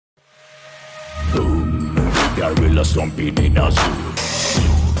Boom, gorilla stomping in a zoo.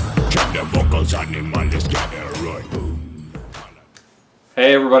 Check the vocals, animals gather right. Boom.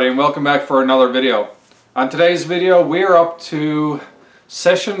 Hey everybody, and welcome back for another video. On today's video, we're up to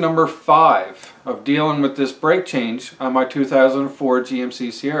session number 5 of dealing with this brake change on my 2004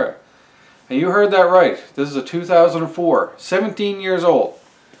 GMC Sierra. And you heard that right. This is a 2004, 17 years old.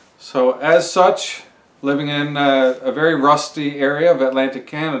 So as such, living in a very rusty area of Atlantic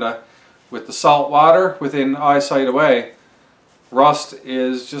Canada with the salt water within eyesight away, rust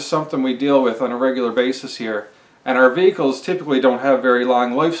is just something we deal with on a regular basis here. And our vehicles typically don't have very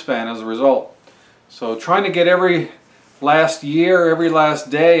long lifespan as a result. So trying to get every last year, every last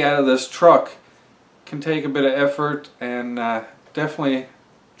day out of this truck can take a bit of effort, and definitely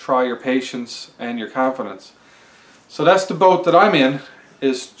try your patience and your confidence. So that's the boat that I'm in,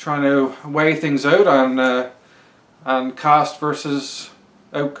 is trying to weigh things out on cost versus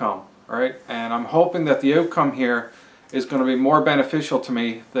outcome, right? And I'm hoping that the outcome here is going to be more beneficial to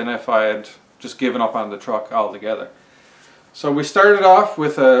me than if I had just given up on the truck altogether. So we started off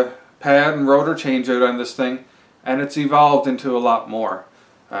with a pad and rotor change out on this thing, and it's evolved into a lot more.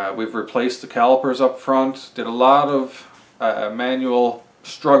 We've replaced the calipers up front, did a lot of manual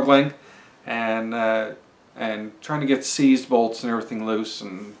struggling and trying to get seized bolts and everything loose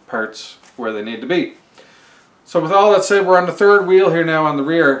and parts where they need to be. So with all that said, we're on the third wheel here now on the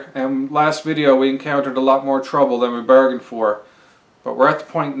rear, and last video we encountered a lot more trouble than we bargained for. But we're at the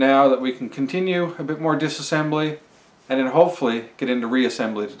point now that we can continue a bit more disassembly and then hopefully get into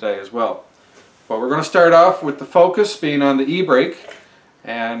reassembly today as well. But we're going to start off with the focus being on the e-brake,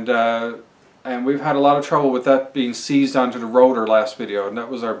 and we've had a lot of trouble with that being seized onto the rotor last video, and that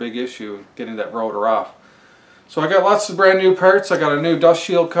was our big issue, getting that rotor off. So I got lots of brand new parts. I got a new dust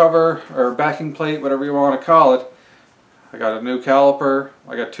shield cover or backing plate, whatever you want to call it. I got a new caliper.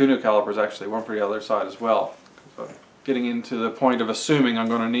 I got 2 new calipers actually, one for the other side as well. So getting into the point of assuming I'm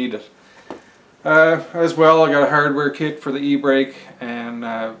going to need it. As well, I got a hardware kit for the e-brake,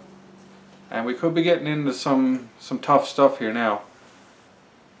 and we could be getting into some tough stuff here now.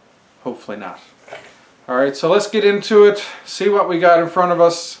 Hopefully not. Alright, so let's get into it, see what we got in front of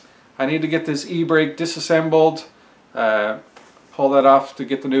us. I need to get this e-brake disassembled, pull that off to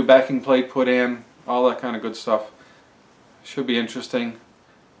get the new backing plate put in, all that kind of good stuff. Should be interesting.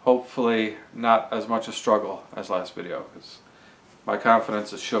 Hopefully not as much a struggle as last video, because my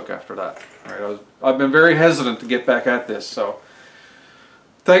confidence is shook after that. Alright, I've been very hesitant to get back at this, so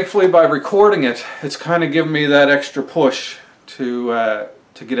thankfully by recording it, it's kind of given me that extra push to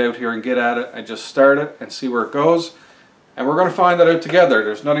get out here and get at it and just start it and see where it goes. And we're going to find that out together.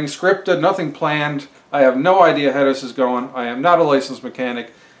 There's nothing scripted, nothing planned. I have no idea how this is going. I am not a licensed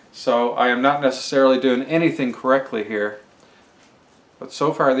mechanic, so I am not necessarily doing anything correctly here. But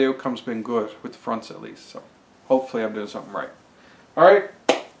so far the outcome's been good, with the fronts at least, so hopefully I'm doing something right. Alright,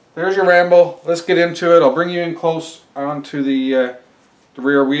 there's your ramble. Let's get into it. I'll bring you in close onto the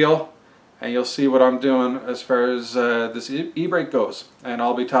rear wheel, and you'll see what I'm doing as far as this e-brake goes. And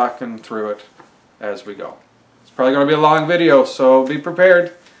I'll be talking through it as we go. It's probably going to be a long video, so be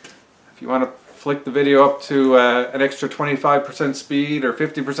prepared. If you want to flick the video up to an extra 25% speed or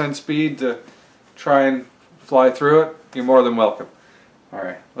 50% speed to try and fly through it, you're more than welcome.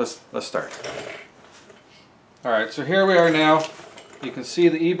 Alright, let's start. Alright, so here we are now. You can see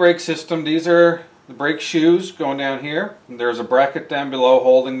the e-brake system. These are the brake shoes going down here. And there's a bracket down below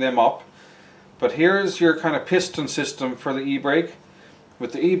holding them up. But here's your kind of piston system for the e-brake,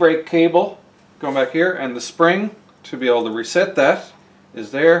 with the e-brake cable going back here, and the spring to be able to reset that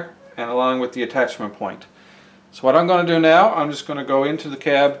is there, and along with the attachment point. So what I'm going to do now, I'm just going to go into the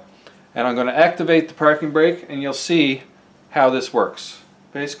cab and I'm going to activate the parking brake, and you'll see how this works.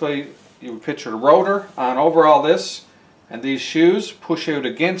 Basically, you would picture the rotor on over all this, and these shoes push out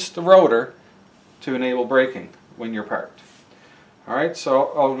against the rotor to enable braking when you're parked. Alright,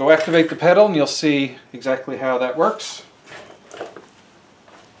 so I'll go activate the pedal and you'll see exactly how that works.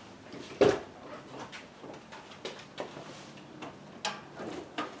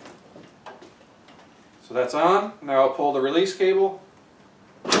 So that's on. Now I'll pull the release cable.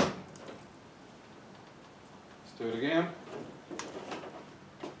 Let's do it again.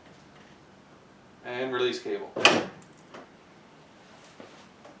 And release cable.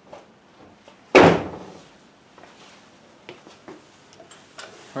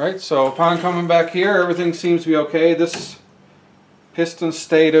 Alright, so upon coming back here, everything seems to be okay. This piston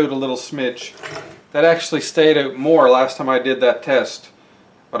stayed out a little smidge. That actually stayed out more last time I did that test.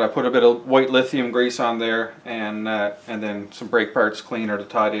 But I put a bit of white lithium grease on there, and then some brake parts cleaner to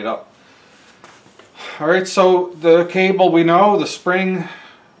tidy it up. Alright, so the cable we know, the spring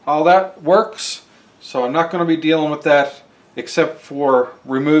all that works, so I'm not going to be dealing with that except for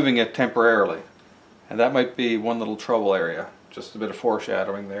removing it temporarily. And that might be one little trouble area. Just a bit of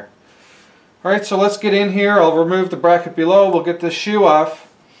foreshadowing there. Alright, so let's get in here. I'll remove the bracket below. We'll get this shoe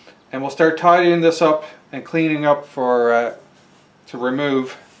off and we'll start tidying this up and cleaning up for to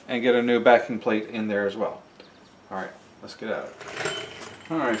remove and get a new backing plate in there as well. Alright, let's get at it.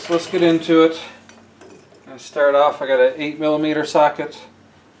 Alright, so let's get into it. I'm going to start off, I got an 8mm socket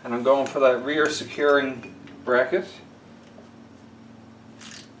and I'm going for that rear securing bracket.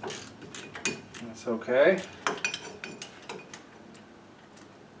 That's okay.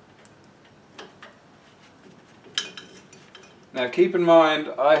 Now keep in mind,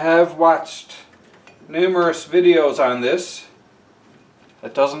 I have watched numerous videos on this.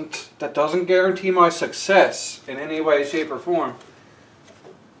 That doesn't guarantee my success in any way, shape, or form.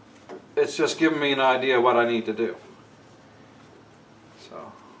 It's just giving me an idea what I need to do.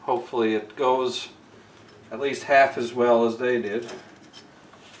 So hopefully it goes at least half as well as they did.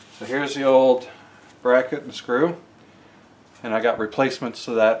 So here's the old bracket and screw, and I got replacements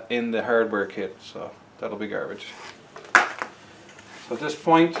to that in the hardware kit, so that'll be garbage. So at this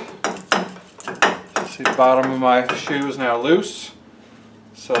point, you see the bottom of my shoe is now loose.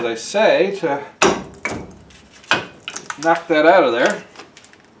 So they say to knock that out of there.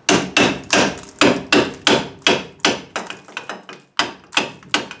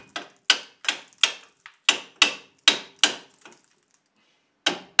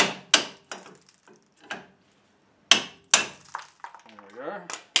 There we go.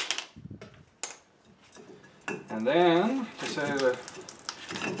 And then they say to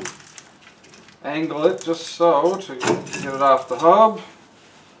angle it just so to get it off the hub.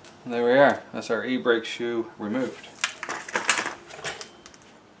 And there we are. That's our e-brake shoe removed.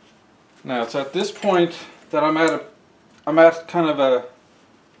 Now it's at this point that I'm at kind of a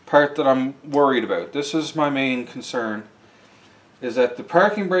part that I'm worried about. This is my main concern, is that the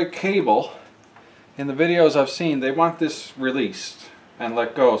parking brake cable, in the videos I've seen, they want this released and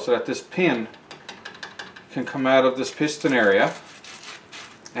let go so that this pin can come out of this piston area,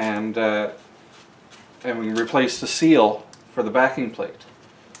 and we can replace the seal for the backing plate.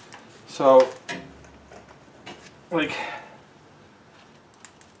 So, like,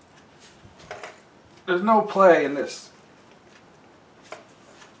 there's no play in this,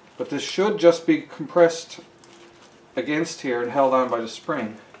 but this should just be compressed against here and held on by the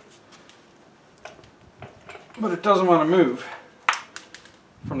spring, but it doesn't want to move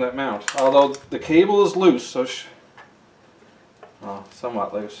from that mount, although the cable is loose, so well,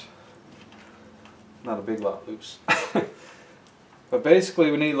 somewhat loose, not a big lot loose. But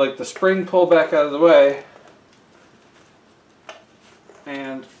basically we need like the spring pulled back out of the way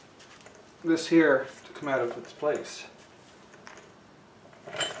and this here to come out of its place.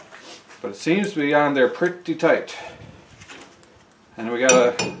 But it seems to be on there pretty tight. And we got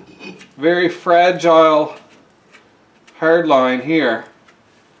a very fragile hard line here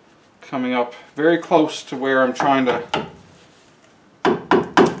coming up very close to where I'm trying to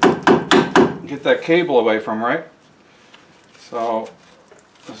get that cable away from, right? So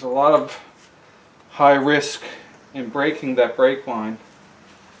there's a lot of high risk in breaking that brake line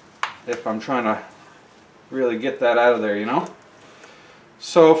if I'm trying to really get that out of there, you know?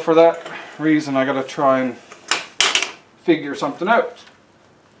 So for that reason I gotta try and figure something out.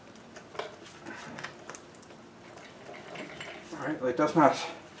 Alright, like that's not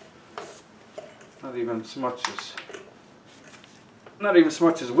even so much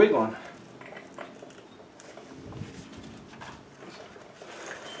as wiggling.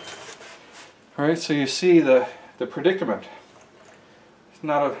 Alright, so you see the predicament. It's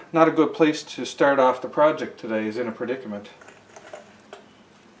not a good place to start off the project today, is in a predicament.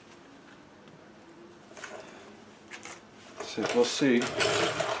 So we'll see.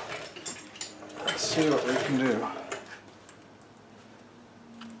 Let's see what we can do.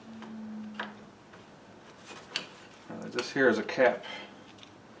 This here is a cap.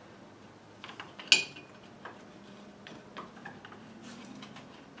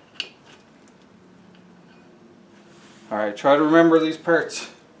 Alright, try to remember these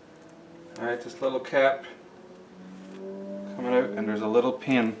parts. Alright, this little cap coming out, and there's a little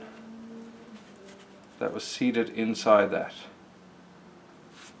pin that was seated inside that.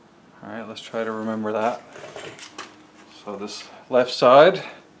 Alright, let's try to remember that. So this left side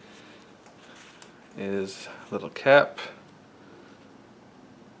is a little cap,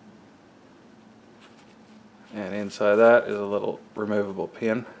 and inside that is a little removable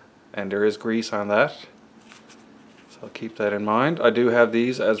pin, and there is grease on that. I'll keep that in mind. I do have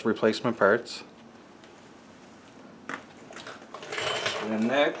these as replacement parts. And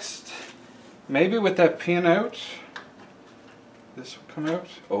next, maybe with that pin out, this will come out.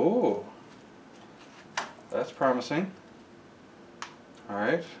 Oh, that's promising.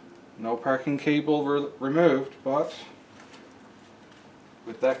 Alright, no parking cable removed, but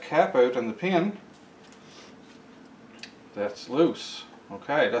with that cap out and the pin, that's loose.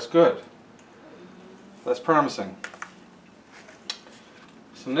 Okay, that's good. That's promising.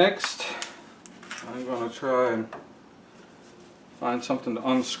 So next, I'm going to try and find something to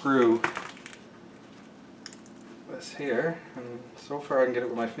unscrew this here, and so far I can get it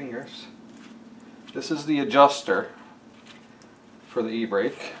with my fingers. This is the adjuster for the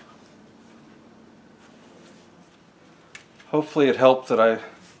e-brake. Hopefully it helped that I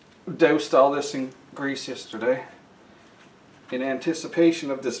doused all this in grease yesterday in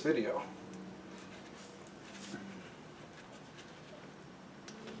anticipation of this video.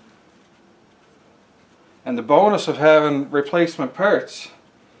 And the bonus of having replacement parts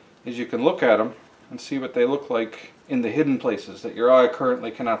is you can look at them and see what they look like in the hidden places that your eye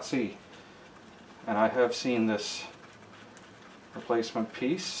currently cannot see. And I have seen this replacement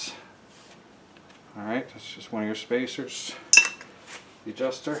piece. Alright, that's just one of your spacers, the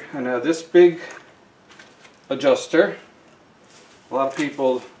adjuster. And now this big adjuster, a lot of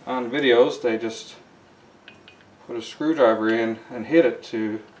people on videos, they just put a screwdriver in and hit it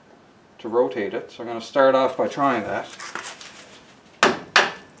to rotate it. So I'm going to start off by trying that.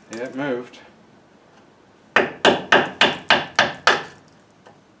 Yeah, it moved.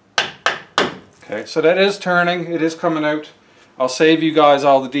 Okay, so that is turning, it is coming out. I'll save you guys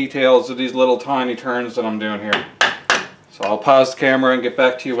all the details of these little tiny turns that I'm doing here. So I'll pause the camera and get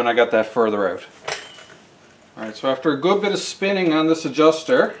back to you when I got that further out. Alright, so after a good bit of spinning on this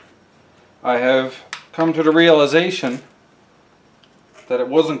adjuster, I have come to the realization that it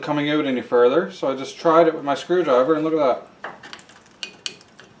wasn't coming out any further, so I just tried it with my screwdriver and look at that.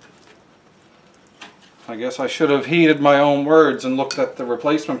 I guess I should have heeded my own words and looked at the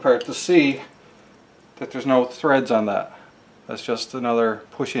replacement part to see that there's no threads on that. That's just another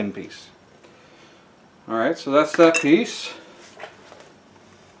push-in piece. Alright, so that's that piece.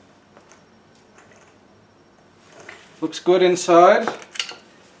 Looks good inside.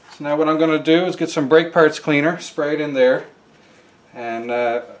 So now what I'm going to do is get some brake parts cleaner, spray it in there, and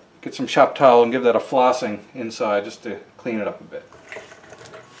get some shop towel and give that a flossing inside just to clean it up a bit.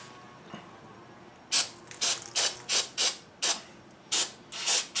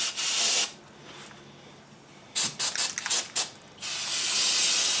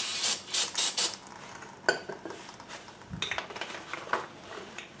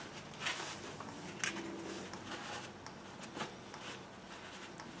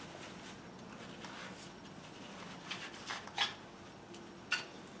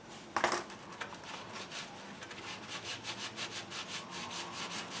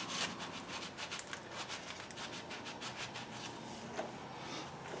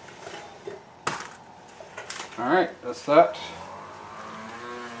 Alright, that's that.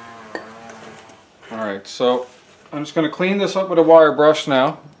 Alright, so I'm just going to clean this up with a wire brush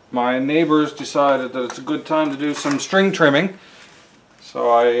now. My neighbors decided that it's a good time to do some string trimming.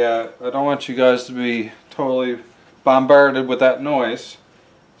 So I don't want you guys to be totally bombarded with that noise.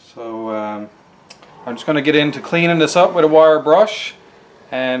 So I'm just going to get into cleaning this up with a wire brush,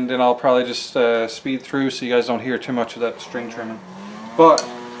 and then I'll probably just speed through so you guys don't hear too much of that string trimming. But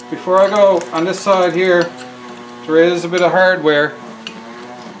before I go, on this side here, there is a bit of hardware.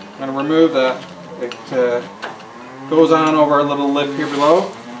 I'm going to remove that. It goes on over a little lip here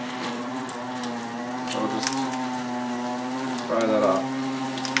below. So we'll just pry that off.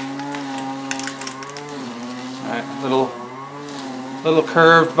 Alright, little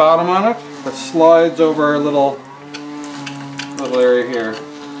curved bottom on it that slides over a little area here.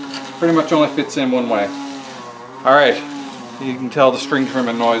 Pretty much only fits in one way. Alright, you can tell the string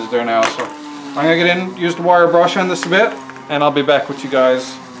trimming noise there now. So I'm going to get in, use the wire brush on this a bit, and I'll be back with you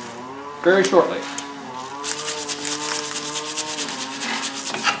guys very shortly.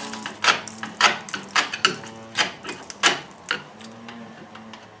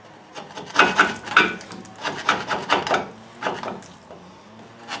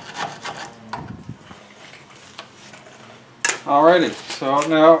 Alrighty, so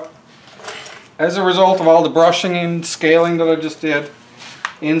now, as a result of all the brushing and scaling that I just did,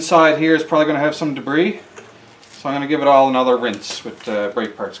 inside here is probably going to have some debris, so I'm going to give it all another rinse with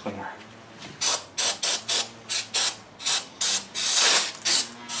brake parts cleaner.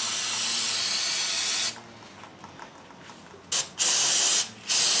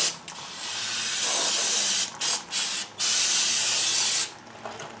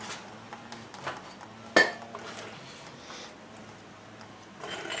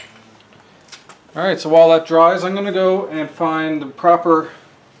 Alright, so while that dries, I'm going to go and find the proper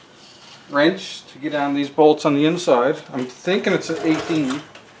wrench to get on these bolts on the inside. I'm thinking it's an 18.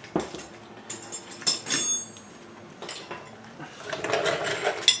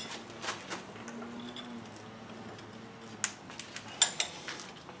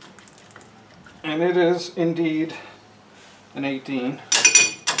 And it is indeed an 18.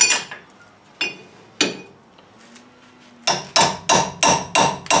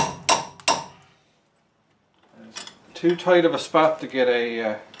 Too tight of a spot to get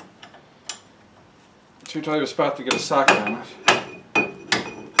a socket on it.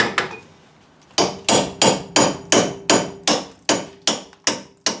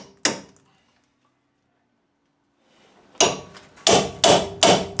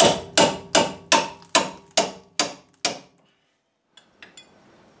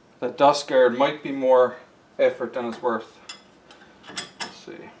 The dust guard might be more effort than it's worth. Let's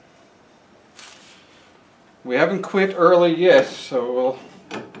see. We haven't quit early yet, so we'll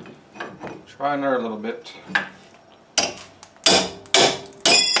try another little bit.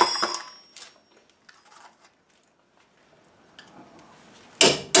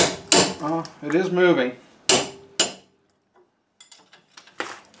 Oh, it is moving.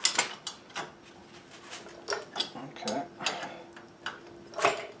 Okay.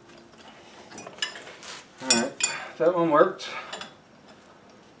 Alright, that one worked.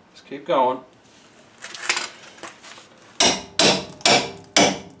 Let's keep going.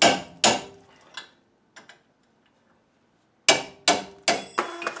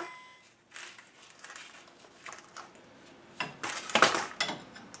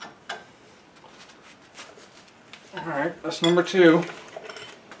 Alright, that's number 2.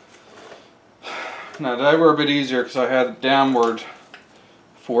 Now that were a bit easier because I had downward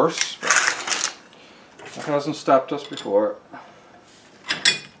force, but that hasn't stopped us before.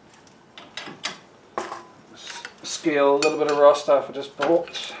 Scale a little bit of rust off of this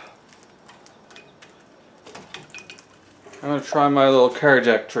bolt. I'm going to try my little car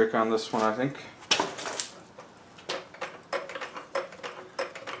jack trick on this one, I think.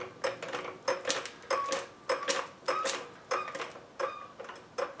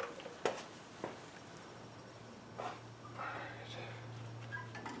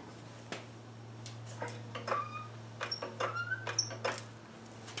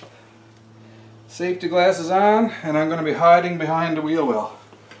 Safety glasses on, and I'm going to be hiding behind the wheel well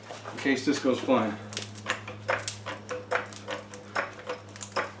in case this goes flying.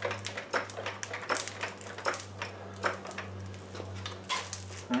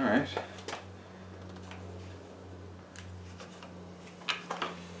 Alright.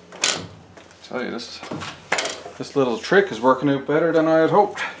 Tell you, this little trick is working out better than I had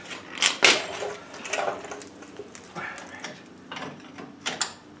hoped.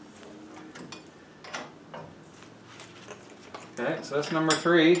 Okay, so that's number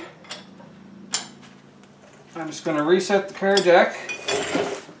 3. I'm just going to reset the car jack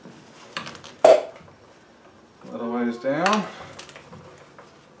a little ways down,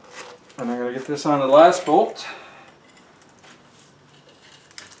 and I'm going to get this on the last bolt.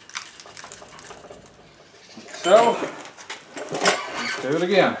 So, let's do it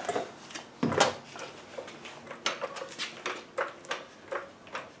again.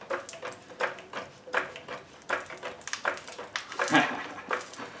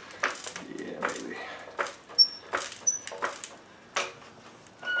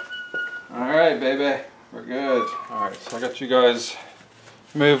 Alright, baby, we're good. Alright, so I got you guys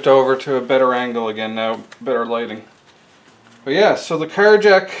moved over to a better angle again now, better lighting. But yeah, so the car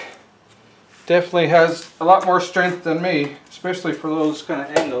jack definitely has a lot more strength than me, especially for those kind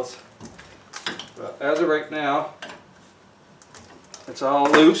of angles. But as of right now, it's all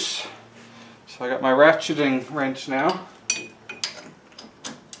loose. So I got my ratcheting wrench now.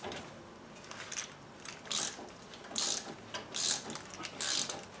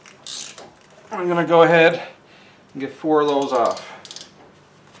 I'm going to go ahead and get 4 of those off.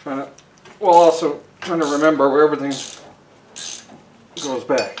 While also trying to remember where everything goes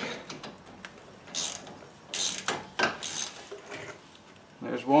back.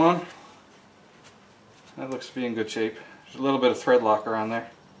 There's one. That looks to be in good shape. There's a little bit of thread locker on there.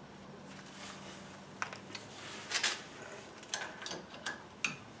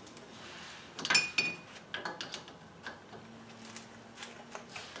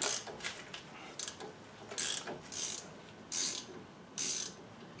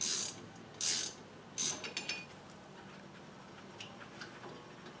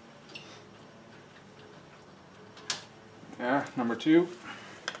 Yeah, number 2.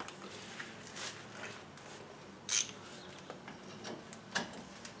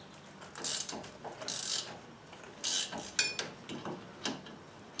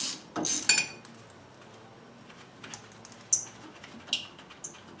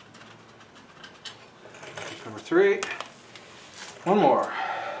 3. One more.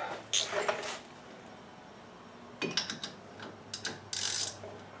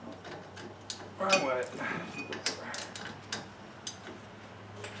 Wrong way.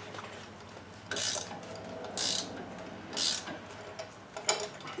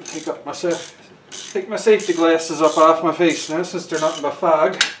 Take my safety glasses up off my face now, since they're nothing but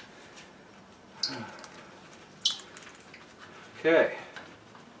fog. Okay.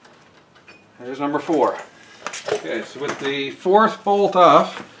 There's number 4. Okay, so with the 4th bolt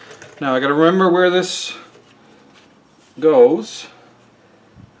off, now I got to remember where this goes.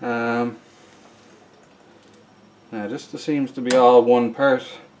 Now this seems to be all one part.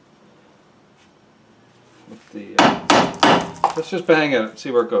 With the let's just bang at it and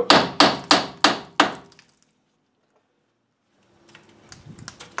see where it goes.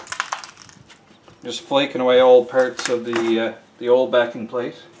 Just flaking away old parts of the old backing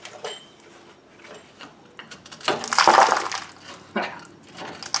plate.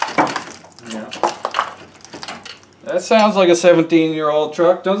 Yeah. That sounds like a 17-year-old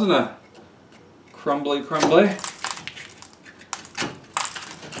truck, doesn't it? Crumbly, crumbly.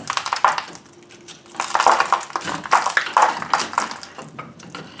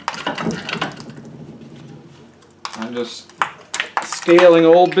 I'm just scaling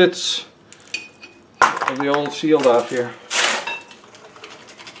old bits of the old shield off here.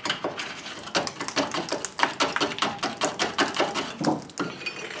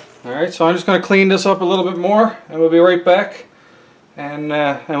 Alright, so I'm just going to clean this up a little bit more and we'll be right back, and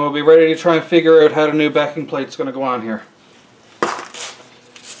we'll be ready to try and figure out how the new backing plate's going to go on here.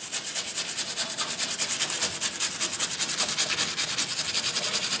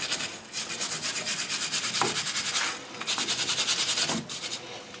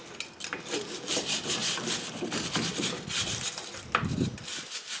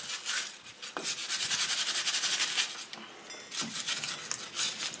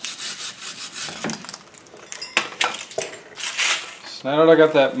 Now that I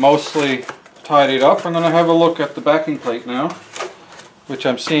got that mostly tidied up, I'm going to have a look at the backing plate now, which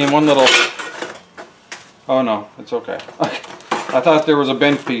I'm seeing one little... Oh no, it's okay. I thought there was a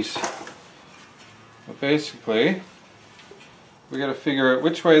bent piece. But basically, we got to figure out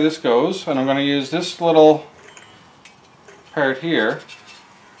which way this goes, and I'm going to use this little part here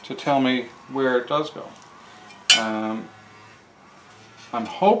to tell me where it does go. I'm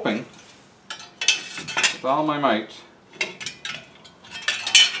hoping, with all my might,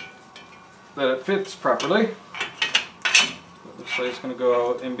 that it fits properly. It looks like it's going to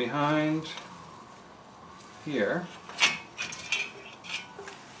go in behind here.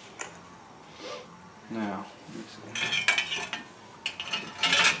 Now, let me see.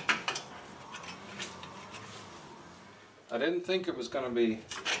 I didn't think it was going to be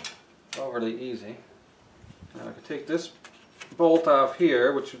overly easy. Now I could take this bolt off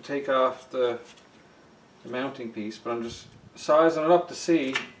here, which would take off the mounting piece, but I'm just sizing it up to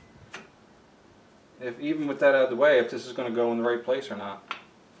see if, even with that out of the way, if this is going to go in the right place or not.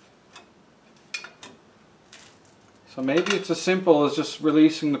 So maybe it's as simple as just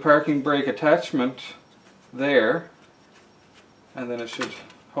releasing the parking brake attachment there, and then it should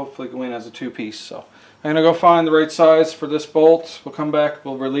hopefully go in as a two-piece. So I'm going to go find the right size for this bolt. We'll come back,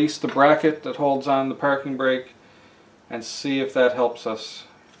 we'll release the bracket that holds on the parking brake and see if that helps us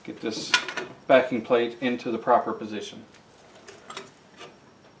get this backing plate into the proper position.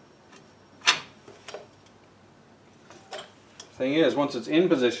 Thing is, once it's in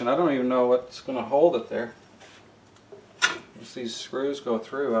position, I don't even know what's going to hold it there. Once these screws go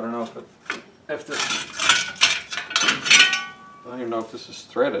through, I don't know if this, I don't even know if this is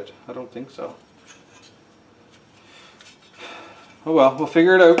threaded. I don't think so. Oh well, we'll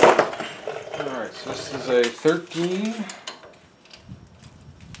figure it out. Alright, so this is a 13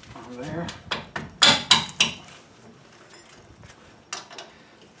 on there.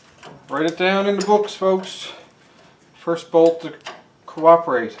 Write it down in the books, folks. First bolt to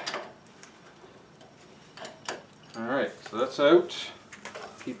cooperate. Alright, so that's out.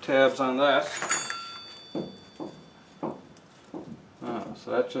 Keep tabs on that. So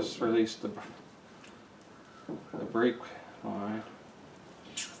that just released the brake line.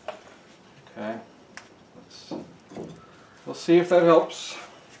 Okay. We'll see if that helps.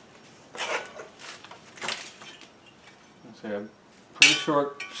 Let's see, I'm pretty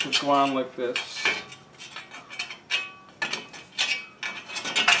sure it should go on like this.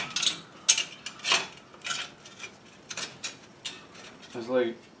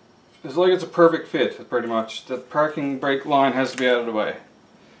 It's like it's a perfect fit, pretty much. The parking brake line has to be out of the way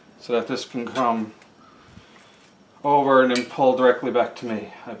so that this can come over and then pull directly back to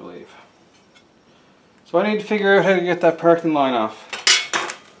me, I believe. So I need to figure out how to get that parking line off.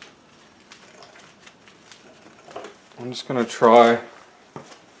 I'm just going to try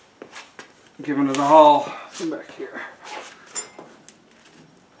giving it a haul from back here.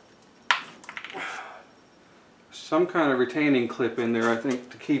 Some kind of retaining clip in there, I think,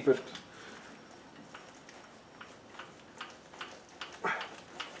 to keep it.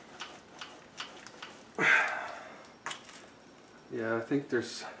 Yeah, I think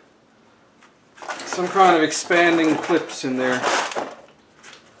there's some kind of expanding clips in there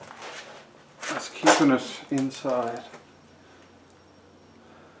that's keeping it inside.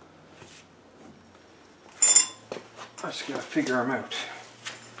 I just gotta figure them out.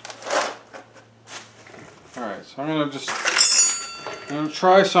 Alright, so I'm gonna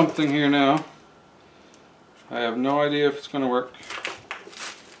try something here now. I have no idea if it's gonna work.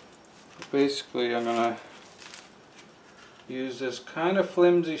 But basically, I'm gonna use this kind of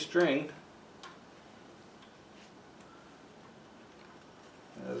flimsy string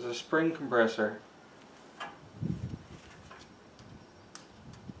as a spring compressor.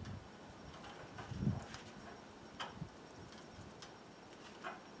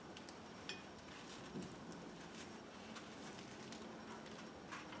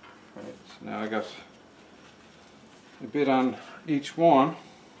 Right, so now I got a bit on each one.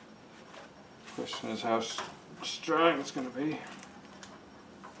 Question is how strong it's going to be. Even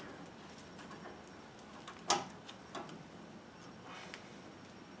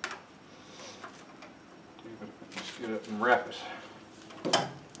if I just get it and wrap it,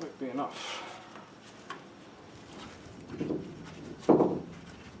 might be enough.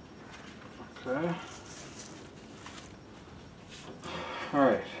 Okay.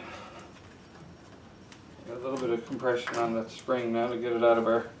 Alright. Got a little bit of compression on that spring now to get it out of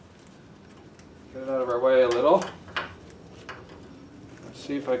our way a little. Let's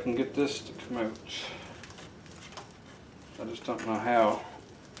see if I can get this to come out. I just don't know how.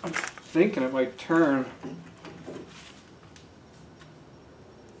 I'm thinking it might turn.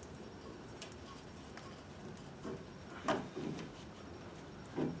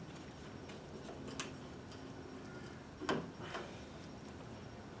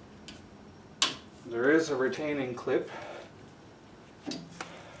 There is a retaining clip.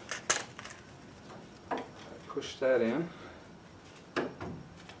 Push that in. Okay,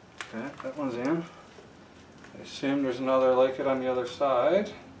 that one's in. I assume there's another like it on the other side.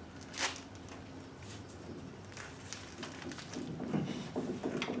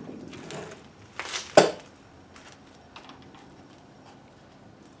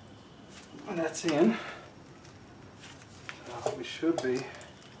 And that's in. So we should be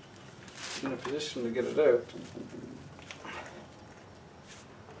in a position to get it out.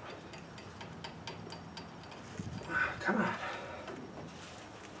 Come on.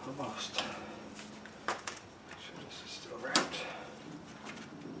 Almost. Make sure this is still wrapped.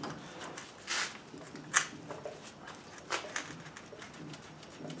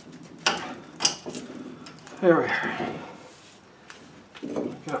 There we are.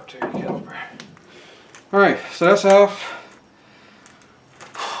 Get up to your caliper. Alright, so that's off.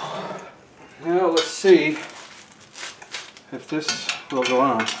 Now let's see if this will go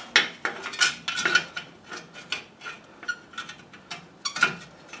on.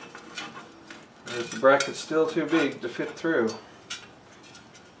 The bracket's still too big to fit through.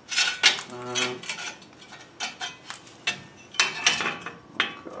 Oh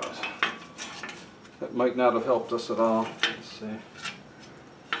God. That might not have helped us at all. Let's see.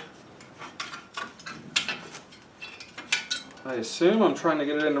 I assume I'm trying to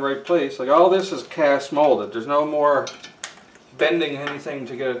get it in the right place. Like, all this is cast molded. There's no more bending anything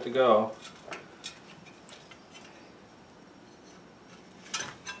to get it to go.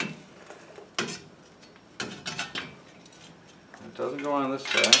 It doesn't go on this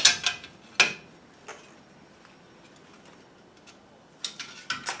side.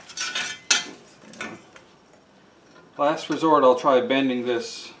 Yeah. Last resort, I'll try bending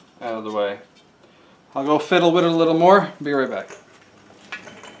this out of the way. I'll go fiddle with it a little more. Be right back.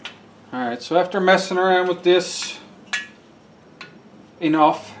 Alright, so after messing around with this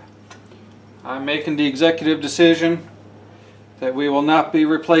enough, I'm making the executive decision that we will not be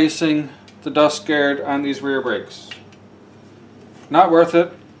replacing the dust guard on these rear brakes. Not worth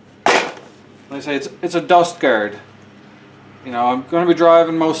it. Like I say, it's a dust guard. You know, I'm going to be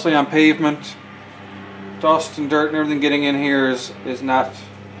driving mostly on pavement. Dust and dirt and everything getting in here is not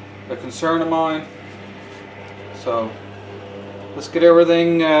a concern of mine. So let's get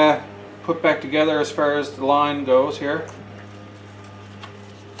everything put back together as far as the line goes here.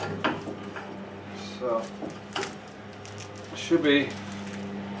 So it should be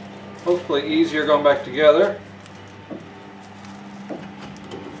hopefully easier going back together.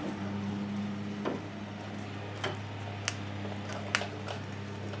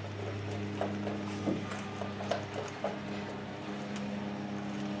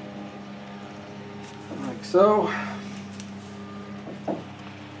 Like so.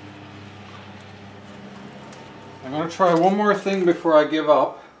 I'm going to try one more thing before I give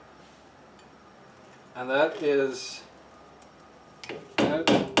up, and that is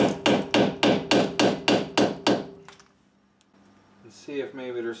let's see if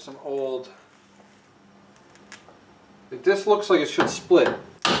maybe there's some old, like this looks like it should split.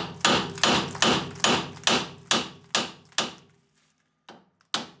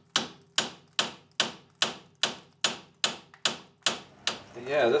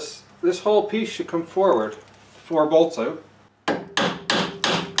 Yeah, this whole piece should come forward. 4 bolts out.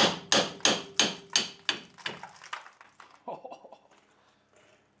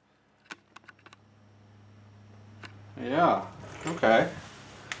 Yeah, okay.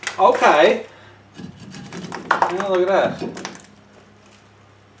 Okay! Yeah, look at that.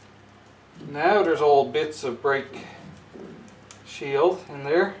 Now there's old bits of brake shield in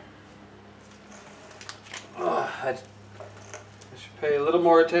there. I should pay a little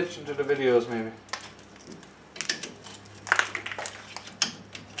more attention to the videos maybe.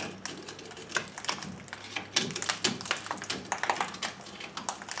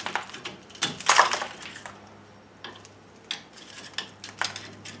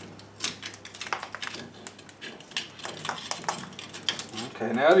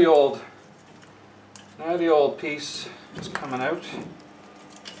 Okay, now the old piece is coming out.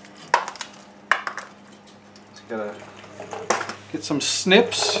 Just gotta get some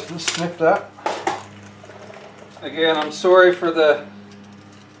snips and snip that. Again, I'm sorry for the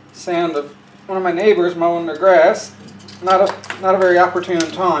sound of one of my neighbors mowing their grass. Not a very opportune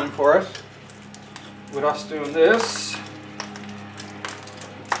time for it. With us doing this.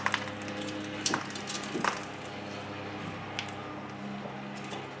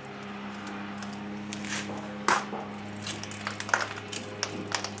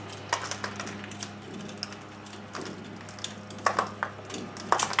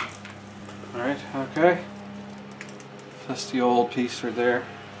 Alright, okay. That's the old piece right there.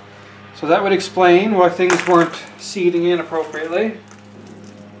 So that would explain why things weren't seating in appropriately.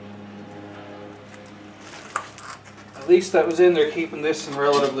 At least that was in there keeping this in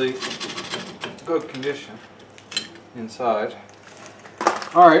relatively good condition inside.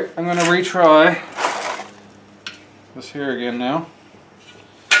 Alright, I'm going to retry this here again now.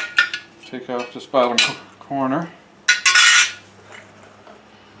 Take off this bottom corner.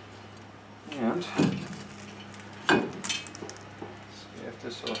 And see if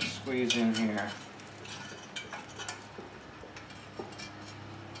this will squeeze in here.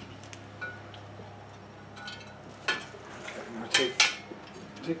 Okay, I'm going to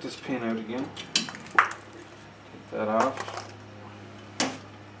take this pin out again. Take that off. Of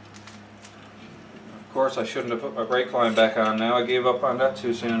course, I shouldn't have put my brake line back on now. I gave up on that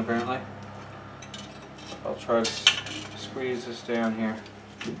too soon apparently. I'll try to squeeze this down here.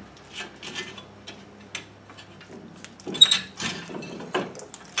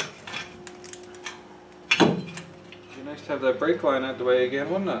 Nice to have that brake line out the way again,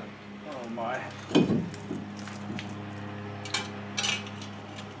 wouldn't it? Oh my.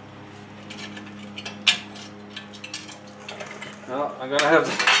 Well, I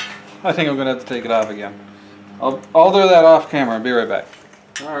think I'm gonna have to take it off again. I'll do that off camera and be right back.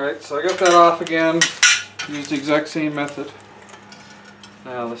 Alright, so I got that off again. Used the exact same method.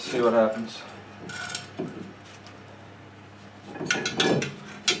 Now let's see what happens.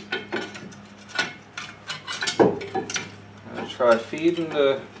 Try feeding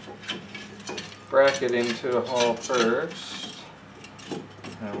the bracket into the hole first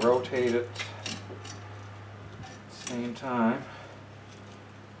and rotate it at the same time.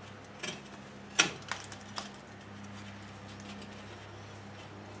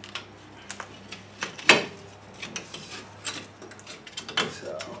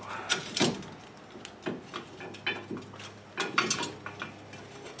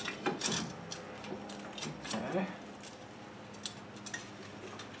 Okay.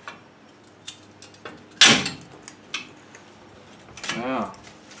 Now,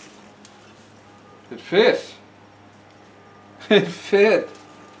 it fit. It fit.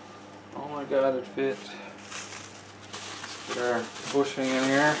 Oh my God, it fit. Let's get our bushing in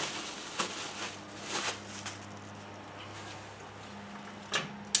here.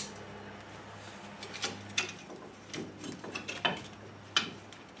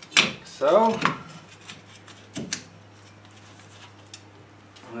 Like so.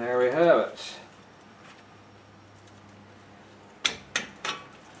 There we have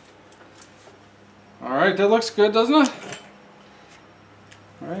Alright, that looks good, doesn't it?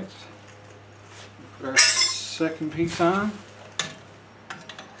 Alright. Put our second piece on.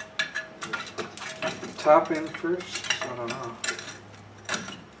 Top in first. I don't know.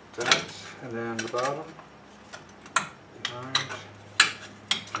 That, and then the bottom. Behind.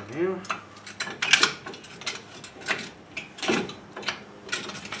 And in.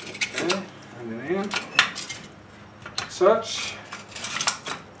 Okay, and then in. Such.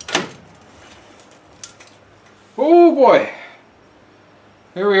 Oh boy!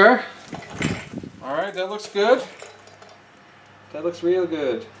 Here we are. Alright, that looks good. That looks real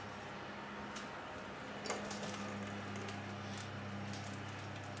good.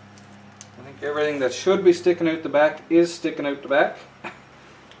 I think everything that should be sticking out the back is sticking out the back.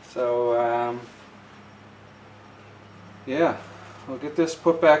 So, yeah, I'll get this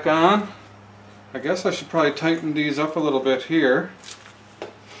put back on. I guess I should probably tighten these up a little bit here.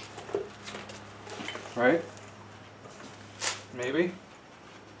 Right? Maybe.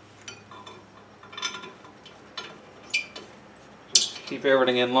 Just to keep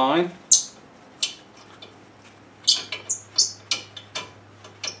everything in line.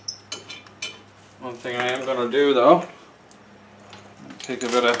 One thing I am going to do though, take a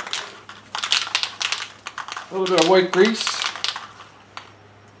little bit of white grease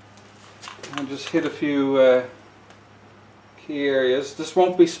and just hit a few key areas. This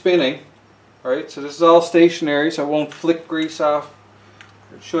won't be spinning. Alright, so this is all stationary, so it won't flick grease off.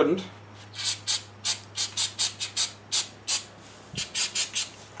 It shouldn't.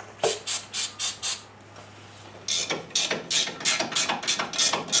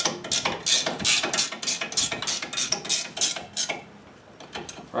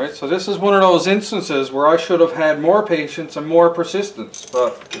 Alright, so this is one of those instances where I should have had more patience and more persistence,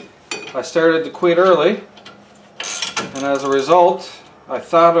 but I started to quit early, and as a result I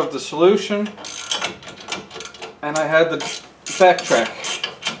thought of the solution and I had to backtrack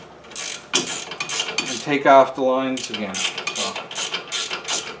and take off the lines again. So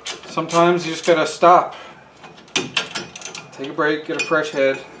sometimes you just gotta stop, take a break, get a fresh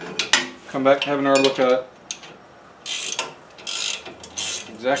head, come back and have another look at it.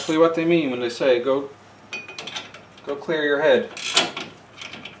 Exactly what they mean when they say go clear your head.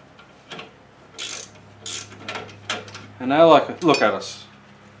 And now look at us.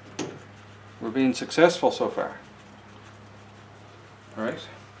 We're being successful so far. Alright.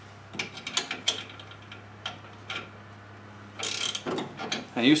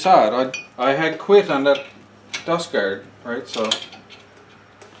 And you saw it. I had quit on that dust guard, right? So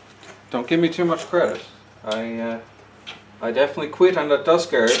don't give me too much credit. I definitely quit on that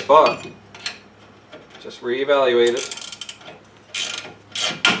dust guard, but just reevaluate it.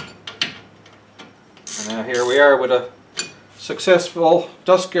 And now here we are with a successful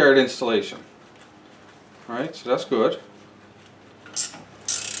dust guard installation. Alright, so that's good.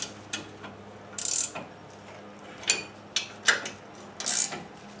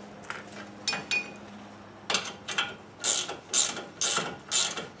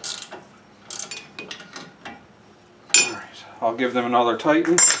 Alright, I'll give them another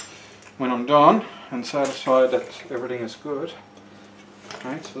tighten when I'm done and satisfied that everything is good.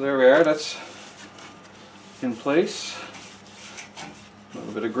 Alright, so there we are, that's in place. A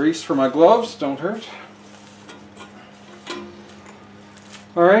little bit of grease for my gloves, don't hurt.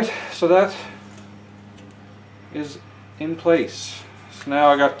 Alright, so that is in place. So now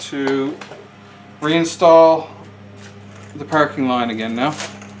I got to reinstall the parking line again now.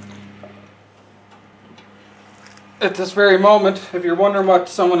 At this very moment, if you're wondering what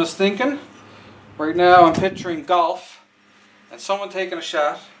someone is thinking, right now I'm picturing golf and someone taking a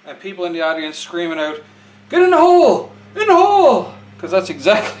shot and people in the audience screaming out, "Get in the hole! In the hole!" Because that's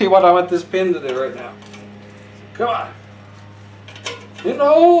exactly what I want this pin to do right now. Come on. In the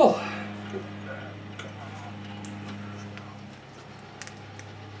hole!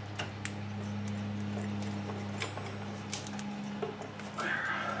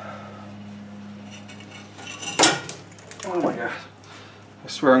 Oh my god. I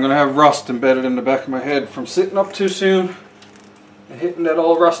swear I'm going to have rust embedded in the back of my head from sitting up too soon and hitting that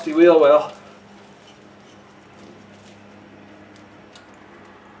old rusty wheel well.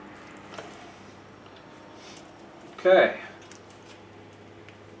 Okay,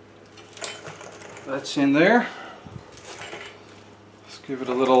 that's in there. Let's give it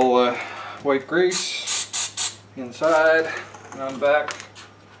a little white grease inside and on the back.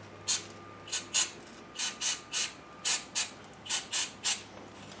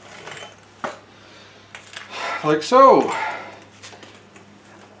 Like so.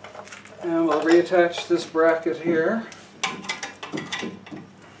 And we'll reattach this bracket here.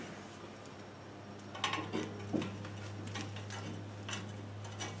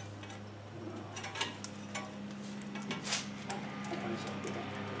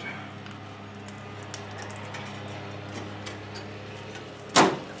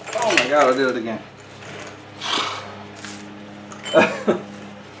 gotta do it again.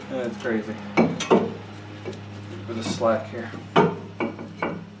 That's crazy. A bit of slack here.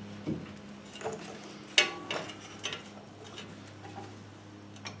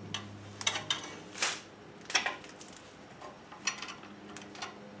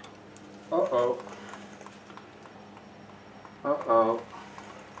 Uh-oh. Uh-oh.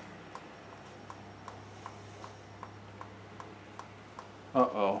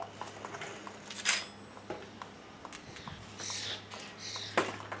 Uh-oh.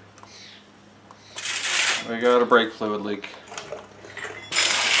 We got a brake fluid leak.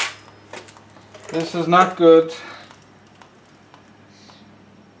 This is not good.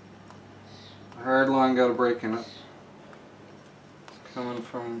 The hard line got a break in it. It's coming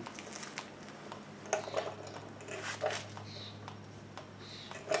from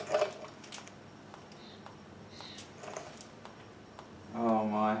oh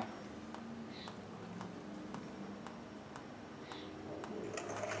my.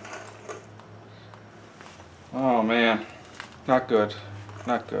 Oh man, not good,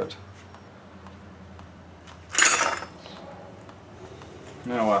 not good.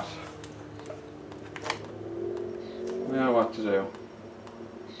 Now what? Now what to do?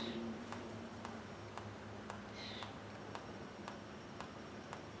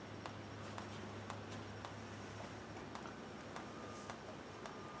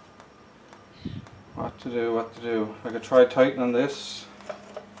 What to do, what to do? I could try tightening this.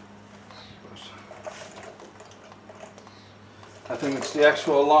 I think it's the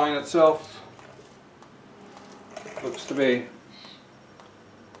actual line itself. Looks to be.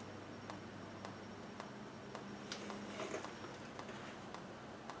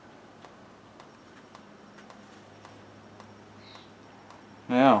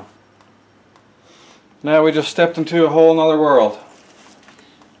 Now we just stepped into a whole nother world.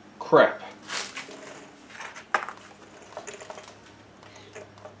 Crap.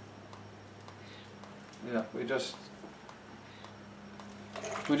 Yeah, we just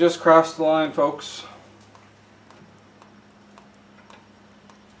crossed the line, folks.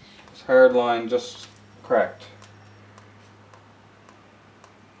 This hard line just cracked.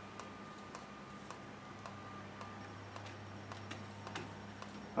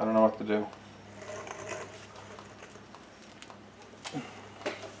 I don't know what to do.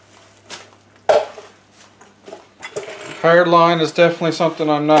 Hard line is definitely something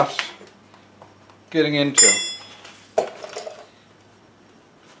I'm not getting into.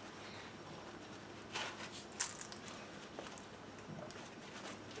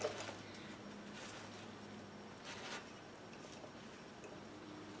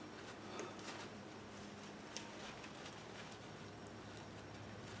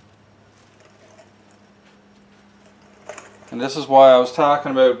 And this is why I was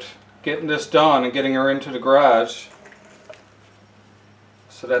talking about getting this done and getting her into the garage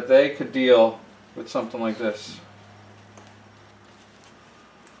so that they could deal with something like this.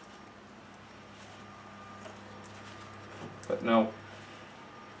 But no,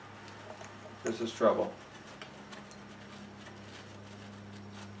 this is trouble.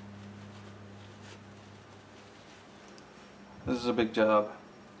 This is a big job.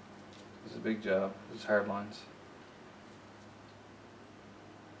 This is a big job. This is hard lines.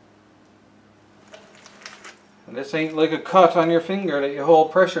 And this ain't like a cut on your finger that you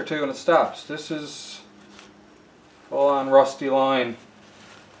hold pressure to and it stops. This is full on rusty line.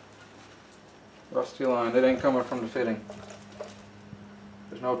 Rusty line. It ain't coming from the fitting.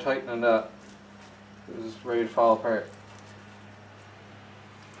 There's no tightening that. This is ready to fall apart.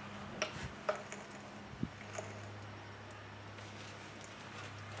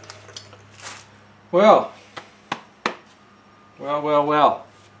 Well.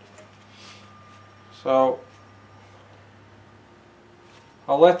 So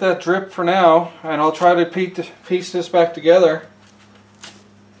I'll let that drip for now, and I'll try to piece this back together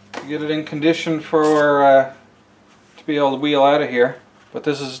to get it in condition for to be able to wheel out of here. But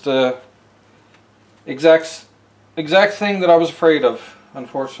this is the exact thing that I was afraid of,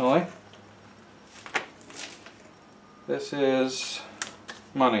 unfortunately. This is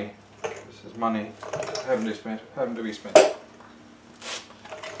money. This is money having to be spent.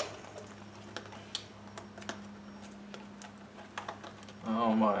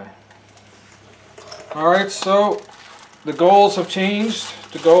 Oh my. Alright, so the goals have changed.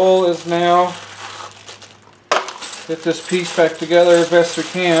 The goal is now get this piece back together as best we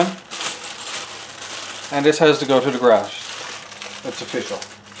can. And this has to go to the garage. It's official.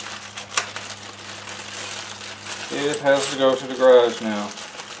 It has to go to the garage now.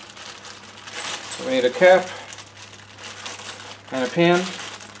 So we need a cap and a pin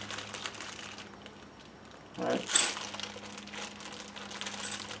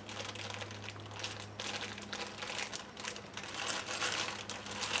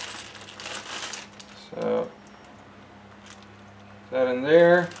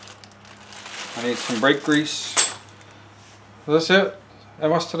I need some brake grease. Is this it?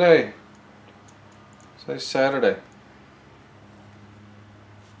 And what's today? Today's Saturday.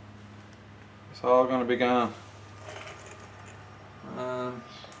 It's all going to be gone. Not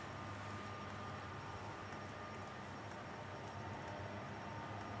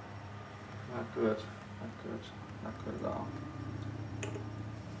good. Not good. Not good at all.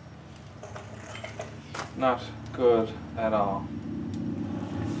 Not good at all.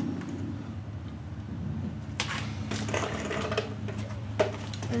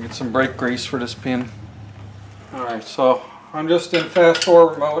 And get some brake grease for this pin. Alright, so I'm just in fast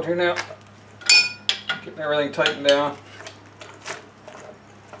forward mode here now. Getting everything tightened down.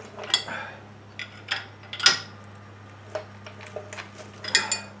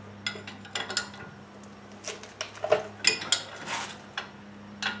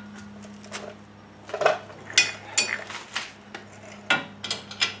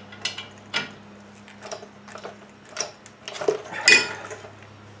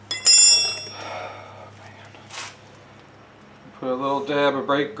 Put a little dab of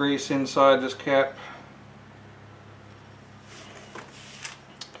brake grease inside this cap.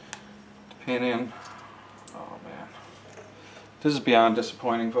 Pin in. Oh man. This is beyond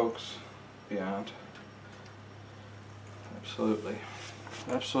disappointing, folks. Beyond. Absolutely.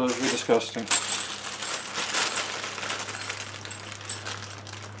 Absolutely disgusting.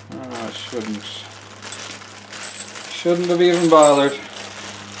 Oh, I shouldn't have even bothered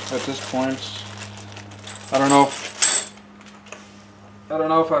at this point. I don't know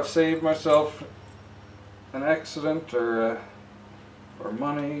if I've saved myself an accident or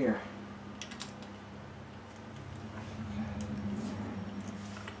money or.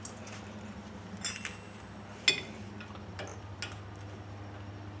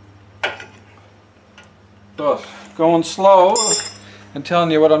 But going slow and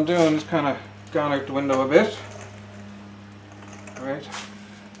telling you what I'm doing is kind of gone out the window a bit. Right.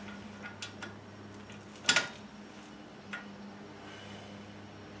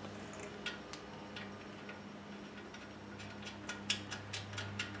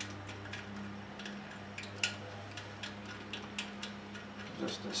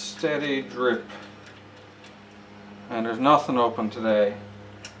 Just a steady drip. And there's nothing open today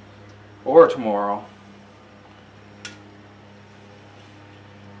or tomorrow.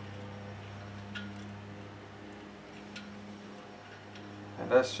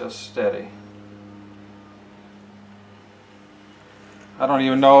 And that's just steady. I don't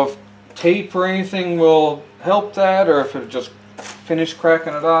even know if tape or anything will help that, or if it just finish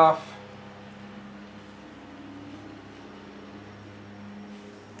cracking it off.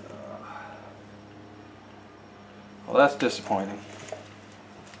 Well, that's disappointing.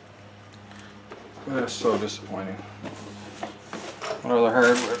 That's so disappointing. What other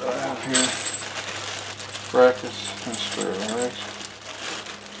hardware do I have here? Brackets and screw, alright.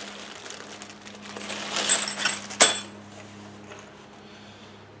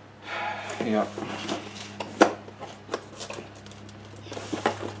 Yep.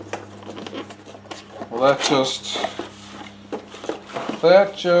 Well,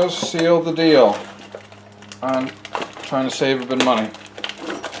 that just sealed the deal on trying to save a bit of money.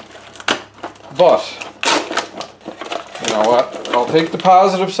 But you know what? I'll take the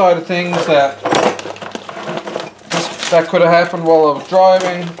positive side of things, that could have happened while I was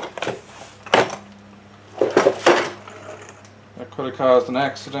driving. That could have caused an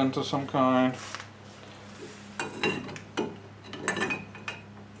accident of some kind.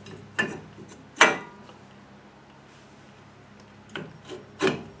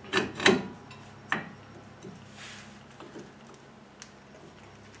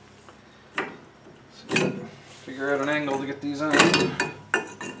 Figure out an angle to get these on.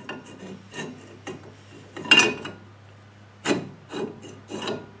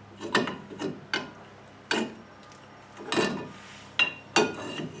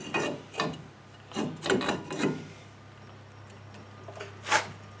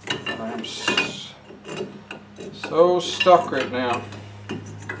 I'm so stuck right now.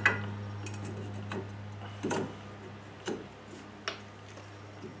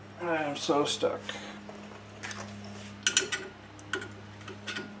 I am so stuck.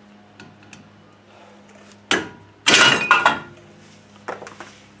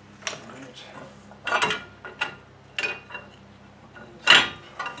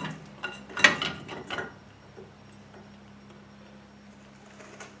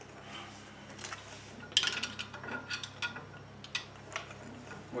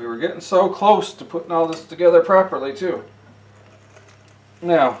 We were getting so close to putting all this together properly too.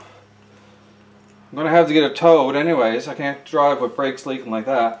 Now, I'm going to have to get it towed anyways. I can't drive with brakes leaking like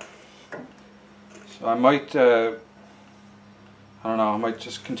that. So I might, I don't know, I might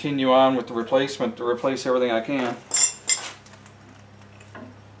just continue on with the replacement to replace everything I can.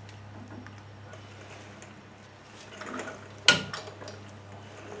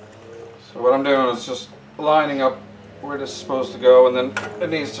 So what I'm doing is just lining up where this is supposed to go, and then it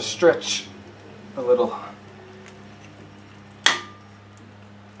needs to stretch a little.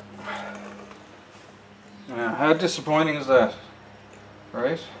 Now, how disappointing is that,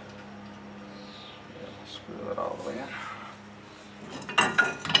 right? Yeah, screw that all the way in.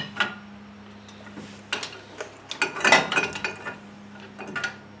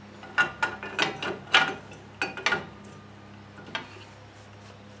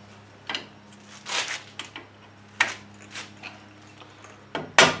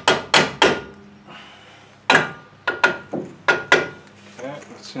 Okay,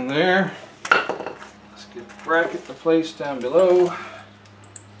 that's in there. Let's get the bracket to place down below.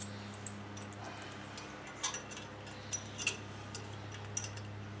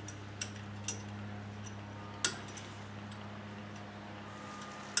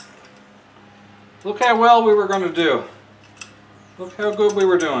 Look how well we were going to do. Look how good we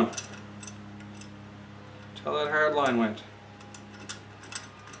were doing. Till that hard line went.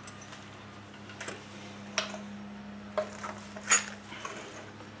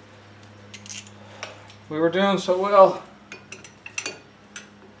 We were doing so well.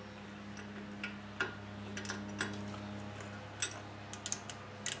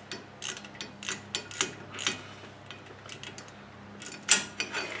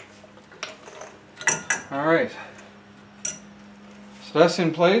 All right. So that's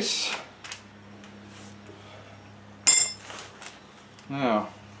in place. Now,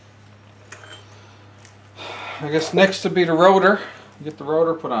 I guess next to be the rotor. Get the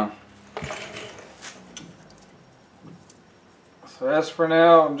rotor put on. So as for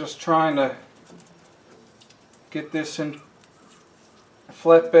now, I'm just trying to get this in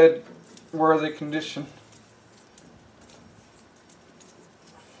flatbed worthy condition.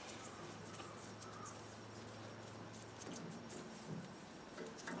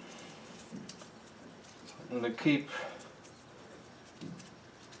 And to keep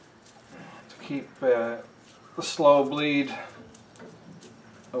the slow bleed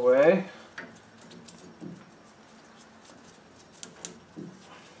away.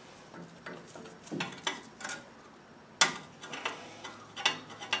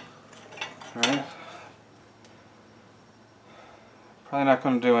 Alright. Probably not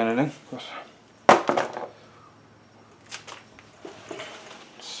going to do anything, but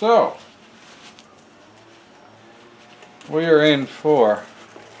so we are in for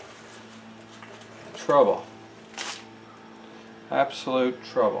trouble. Absolute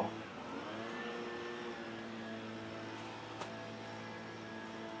trouble.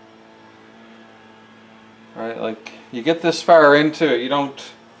 Right, like you get this far into it, you don't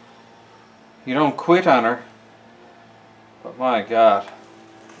quit on her. But my God,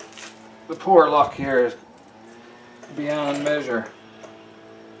 the poor luck here is beyond measure.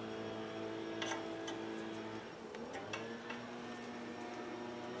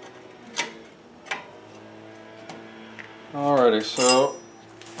 Alrighty,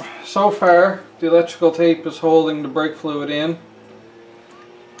 so far the electrical tape is holding the brake fluid in.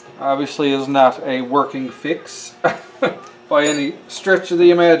 Obviously is not a working fix by any stretch of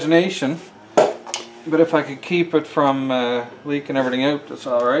the imagination, but if I could keep it from leaking everything out, that's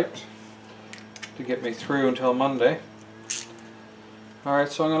alright to get me through until Monday. Alright,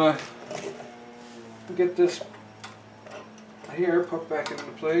 so I'm going to get this here put back into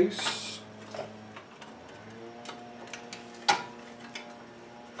place.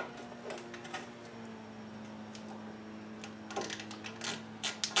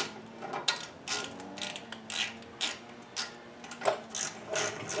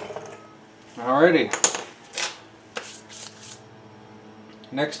 Alrighty.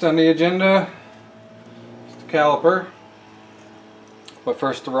 Next on the agenda is the caliper, but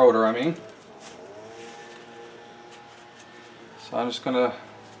first the rotor, I mean. So I'm just going to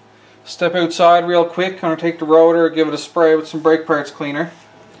step outside real quick. I'm going to take the rotor, give it a spray with some brake parts cleaner.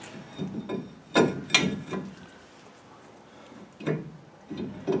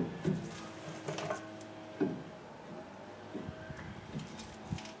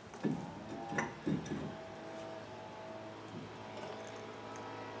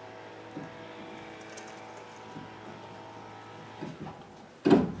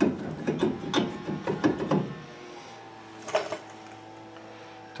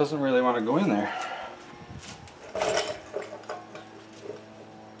 Doesn't really want to go in there.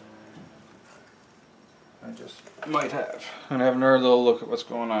 I just might have. I'm going to have another little look at what's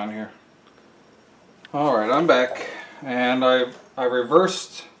going on here. Alright, I'm back, and I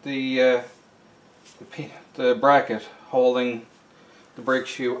reversed the bracket holding the brake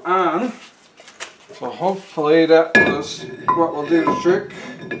shoe on, so hopefully that was what will do the trick.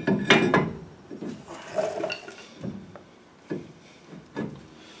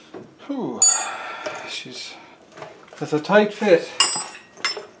 Whew. It's a tight fit,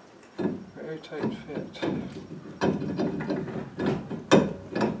 very tight fit.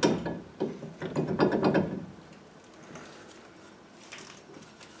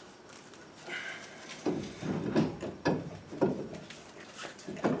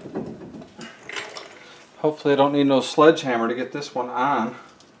 Hopefully I don't need no sledgehammer to get this one on.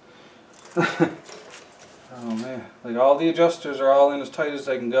 Oh man, like all the adjusters are all in as tight as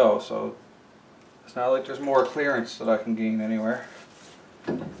they can go, so it's not like there's more clearance that I can gain anywhere.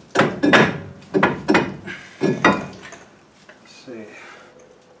 Let's see.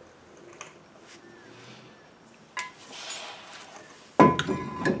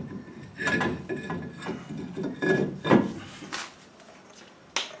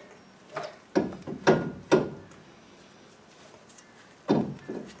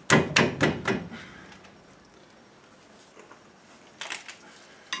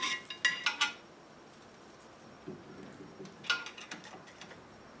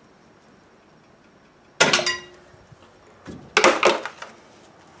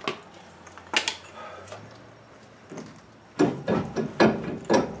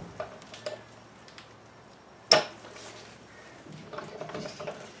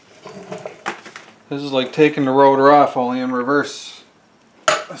 This is like taking the rotor off, only in reverse.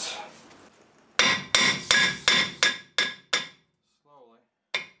 Slowly.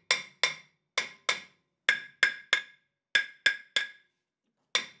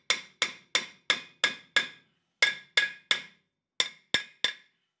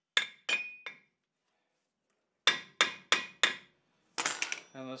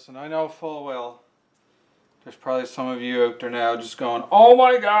 And listen, I know full well there's probably some of you out there now just going, oh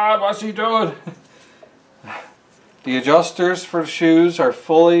my god, what's he doing? The adjusters for the shoes are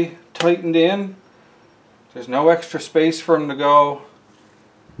fully tightened in. There's no extra space for them to go.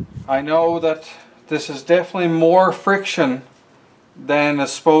 I know that this is definitely more friction than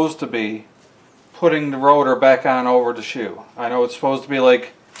it's supposed to be putting the rotor back on over the shoe. I know it's supposed to be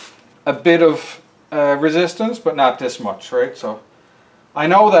like a bit of resistance, but not this much, right? So I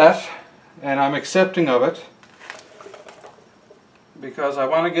know that, and I'm accepting of it because I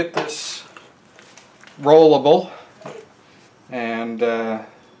want to get this rollable. And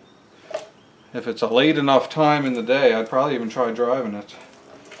if it's a late enough time in the day, I'd probably even try driving it.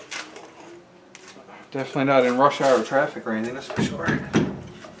 Definitely not in rush hour traffic or anything, that's for sure.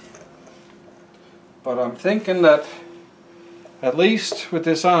 But I'm thinking that at least with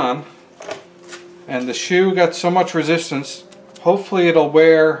this on, and the shoe got so much resistance, hopefully it'll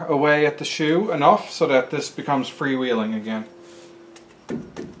wear away at the shoe enough so that this becomes freewheeling again.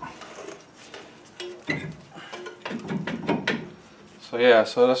 So yeah,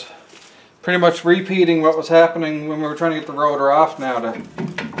 so that's pretty much repeating what was happening when we were trying to get the rotor off now.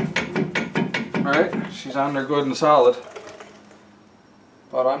 Alright, she's on there good and solid.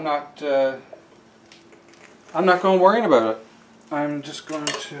 But I'm not going to worry about it. I'm just going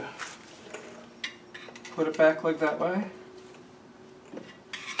to put it back like that way.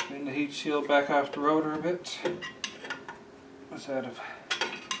 Clean the heat shield back off the rotor a bit. It's out of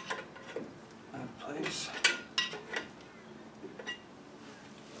place.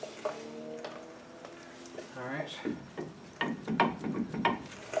 Alright.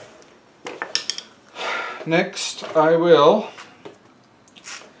 Next I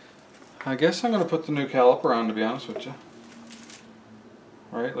guess I'm going to put the new caliper on, to be honest with you.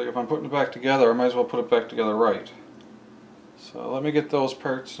 Right, like if I'm putting it back together, I might as well put it back together right. So let me get those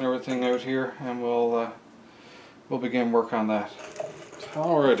parts and everything out here, and we'll begin work on that.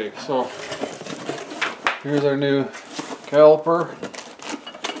 Alrighty, so here's our new caliper.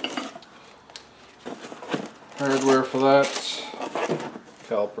 Hardware for that.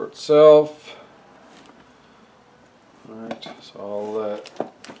 Caliper itself. Alright, so I'll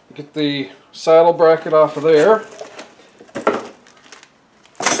get the saddle bracket off of there.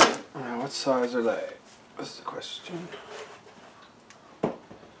 What size are they? That's the question.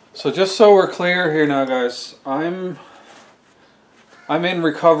 So just so we're clear here now, guys, I'm in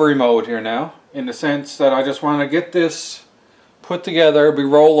recovery mode here now, in the sense that I just want to get this put together, be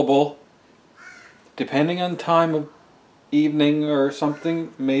rollable, depending on time of evening or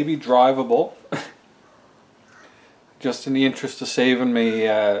something, maybe drivable. Just in the interest of saving me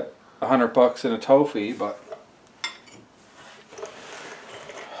 $100 in a tow fee, but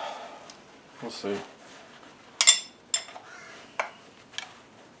we'll see.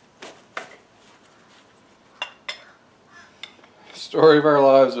 Story of our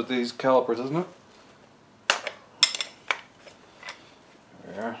lives with these calipers, isn't it?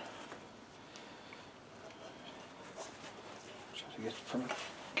 There we are. Try to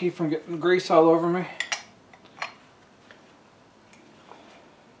keep from getting grease all over me.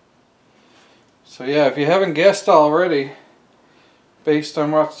 So yeah, if you haven't guessed already, based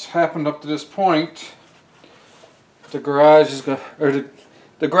on what's happened up to this point, the garage is going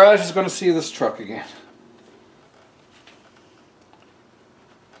to see this truck again.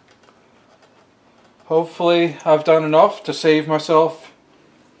 Hopefully I've done enough to save myself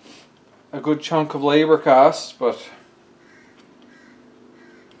a good chunk of labor costs, but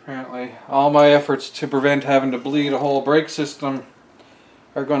apparently all my efforts to prevent having to bleed a whole brake system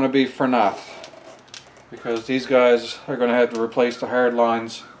are going to be for naught, because these guys are going to have to replace the hard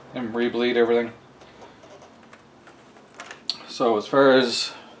lines and re-bleed everything. So as far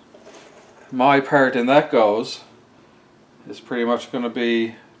as my part in that goes, it's pretty much going to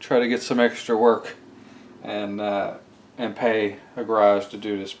be try to get some extra work and pay a garage to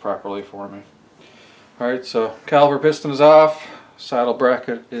do this properly for me. Alright, so caliper piston is off, saddle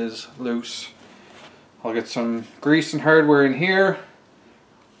bracket is loose. I'll get some grease and hardware in here,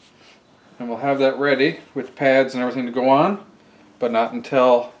 and we'll have that ready with pads and everything to go on, but not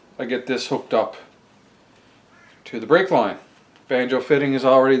until I get this hooked up to the brake line. Banjo fitting is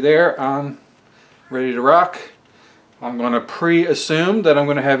already there, on, ready to rock. I'm going to pre-assume that I'm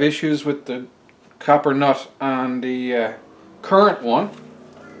going to have issues with the copper nut on the current one.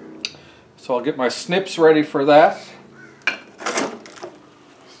 So I'll get my snips ready for that.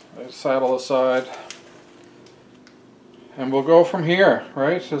 Saddle aside. And we'll go from here,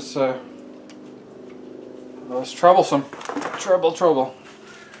 right? It's troublesome. Trouble.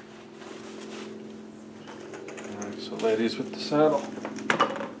 Alright, so ladies with the saddle.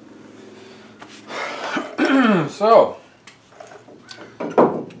 So,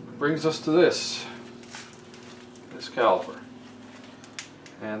 brings us to this caliper.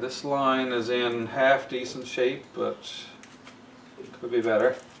 And this line is in half decent shape, but could be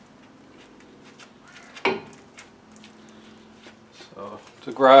better. So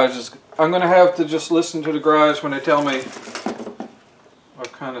the garage is, I'm going to have to just listen to the garage when they tell me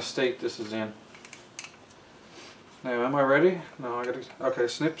what kind of state this is in. Now, am I ready? No, I gotta, okay,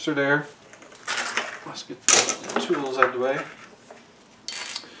 snips are there. Let's get the tools out of the way.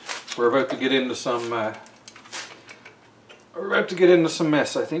 We're about to get into some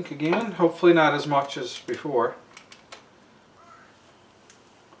mess, I think, again. Hopefully not as much as before.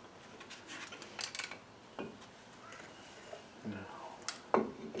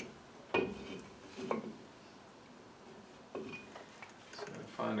 So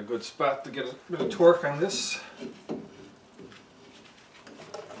find a good spot to get a bit of torque on this.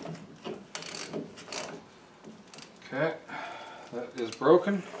 Okay, that is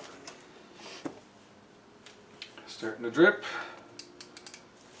broken. Starting to drip.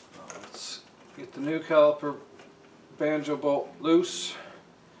 Let's get the new caliper banjo bolt loose.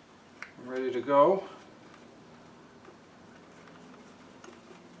 I'm ready to go.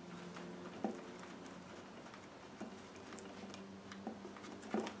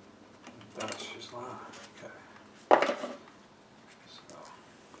 That's just long. Okay. So,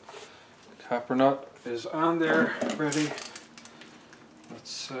 the copper nut is on there, ready.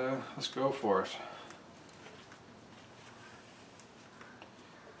 Let's go for it.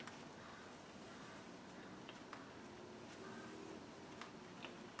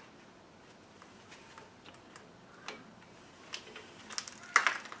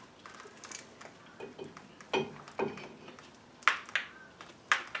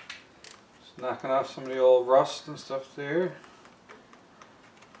 Knocking off some of the old rust and stuff there.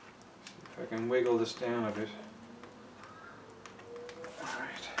 See if I can wiggle this down a bit.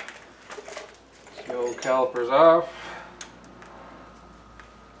 Alright. The old caliper's off.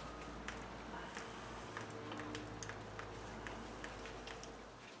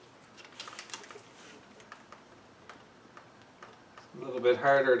 It's a little bit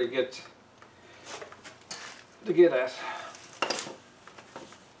harder to get at.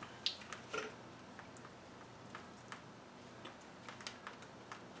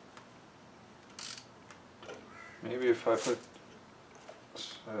 Maybe if I put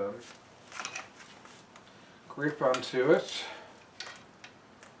grip onto it,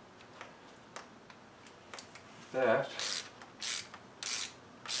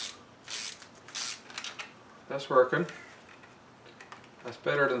 that's working. That's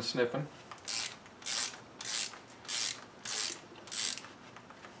better than snipping.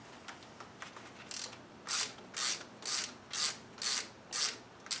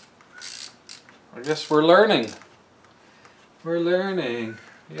 I guess we're learning. We're learning.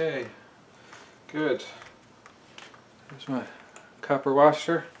 Yay. Good. Here's my copper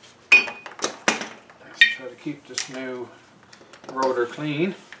washer. Let's try to keep this new rotor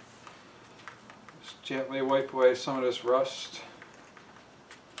clean. Just gently wipe away some of this rust.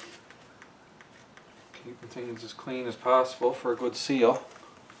 Keeping things as clean as possible for a good seal.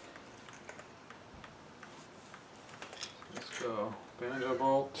 Let's go. Banjo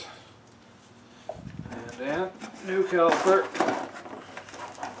bolt. And then new caliper.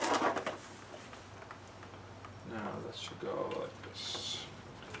 Now this should go like this.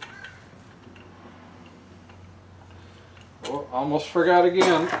 Oh, almost forgot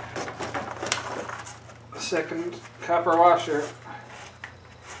again. Second copper washer.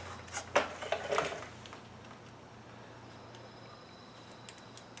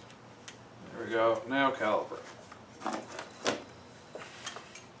 There we go. Now caliper.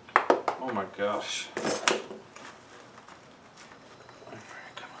 Oh my gosh.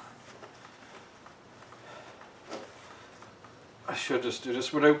 I should just do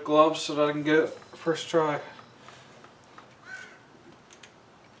this without gloves so that I can get it first try.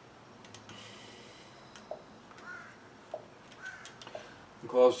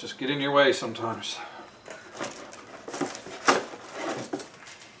 Gloves just get in your way sometimes.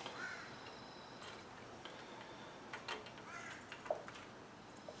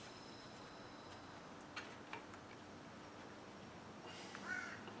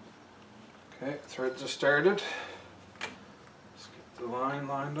 Okay, threads are started. Let's get the line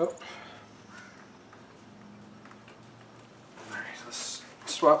lined up. Alright, let's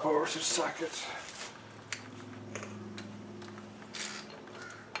swap over to the socket.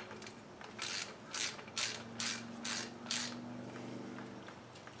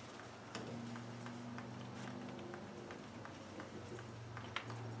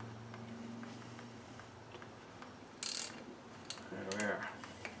 There we are.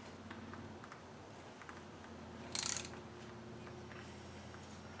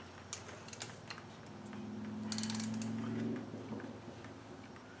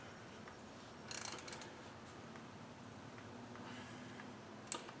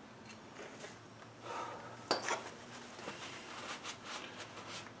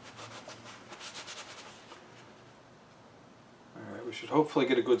 We should hopefully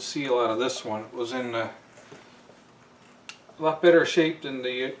get a good seal out of this one. It was in a lot better shape than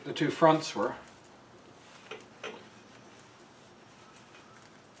the two fronts were.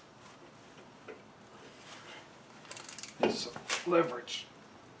 It's leverage.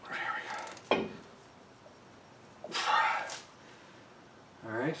 There we go.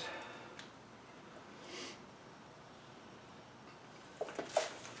 All right.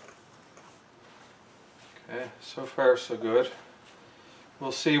 Okay, so far so good.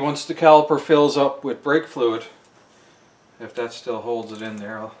 We'll see once the caliper fills up with brake fluid if that still holds it in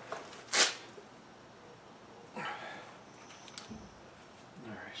there. Alright.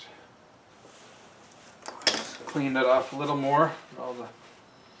 Let's clean that off a little more. All the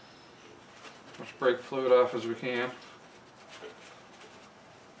much brake fluid off as we can.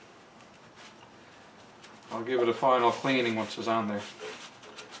 I'll give it a final cleaning once it's on there.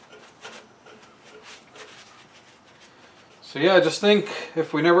 So yeah, I just think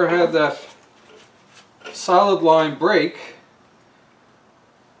if we never had that solid line brake,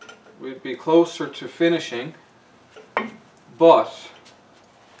 we'd be closer to finishing, but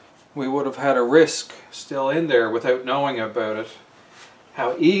we would have had a risk still in there without knowing about it,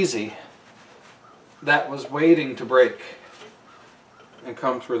 how easy that was waiting to break and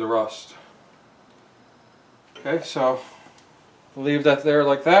come through the rust. Okay, so we'll leave that there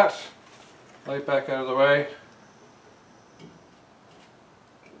like that, light back out of the way.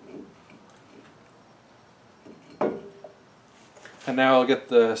 And now I'll get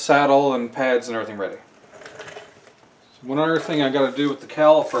the saddle and pads and everything ready. So one other thing I got to do with the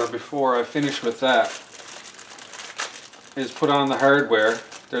caliper before I finish with that is put on the hardware.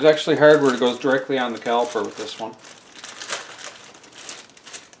 There's actually hardware that goes directly on the caliper with this one.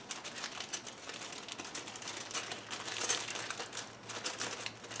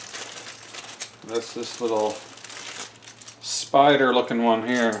 That's this little spider looking one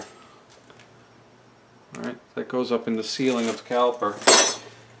here. Alright, that goes up in the ceiling of the caliper.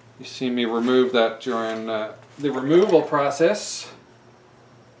 You see me remove that during the removal process.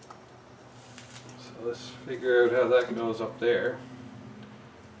 So let's figure out how that goes up there.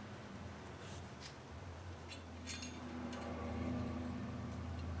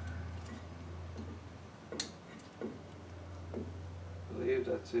 I believe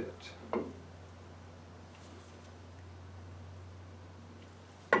that's it.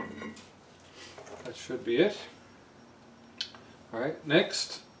 That should be it. Alright,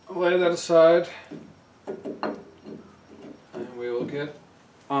 next, lay that aside and we will get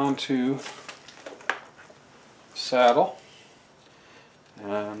onto the saddle.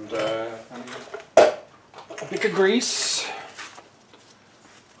 And a bit of grease.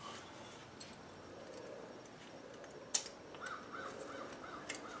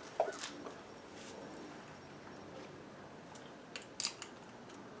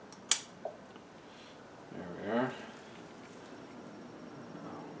 There we are.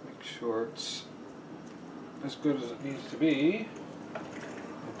 Make sure it's as good as it needs to be. I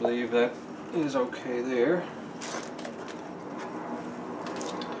believe that is okay there.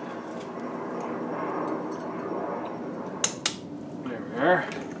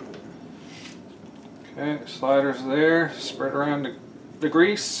 Okay, the sliders there, spread around the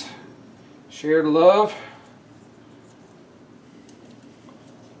grease, share the love.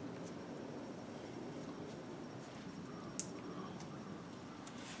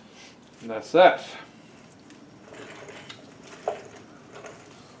 And that's that.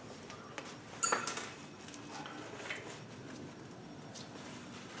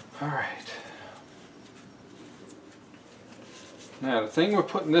 All right. Now the thing with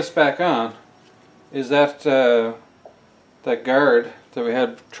putting this back on is that that guard that we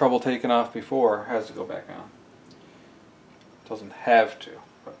had trouble taking off before has to go back on. It doesn't have to,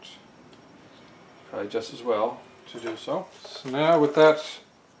 but probably just as well to do so. So now with that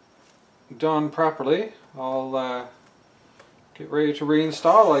done properly, I'll get ready to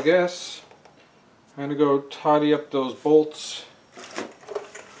reinstall, I guess. I'm going to go tidy up those bolts.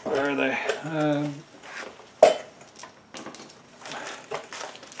 Where are they?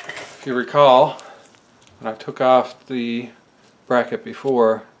 If you recall, when I took off the bracket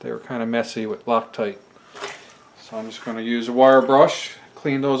before, they were kind of messy with Loctite. So I'm just going to use a wire brush,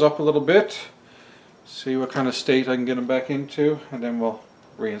 clean those up a little bit, see what kind of state I can get them back into, and then we'll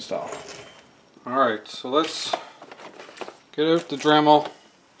reinstall. Alright, so let's get out the Dremel,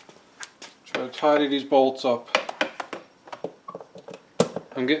 try to tidy these bolts up.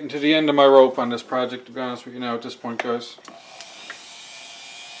 I'm getting to the end of my rope on this project, to be honest with you now at this point, guys.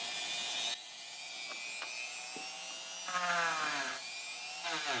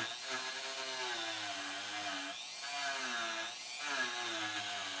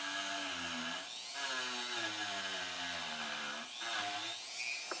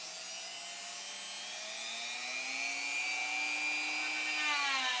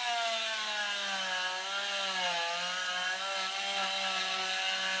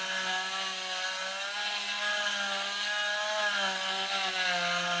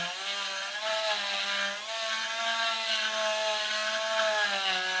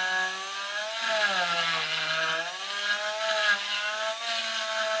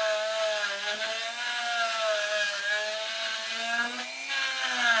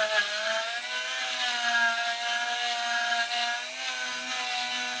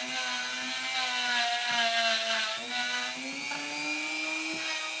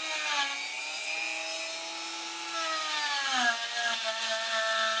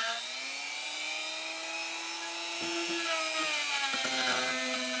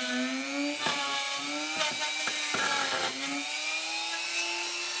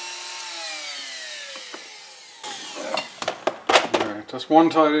 Alright, that's one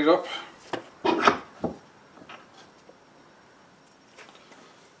tidied up. Let's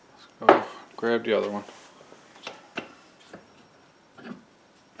go grab the other one.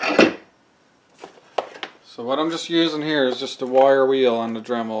 So what I'm just using here is just a wire wheel on the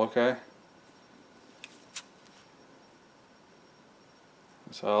Dremel, okay?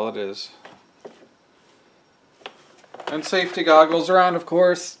 That's all it is. And safety goggles are on, of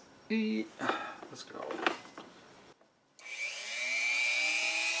course. Let's go.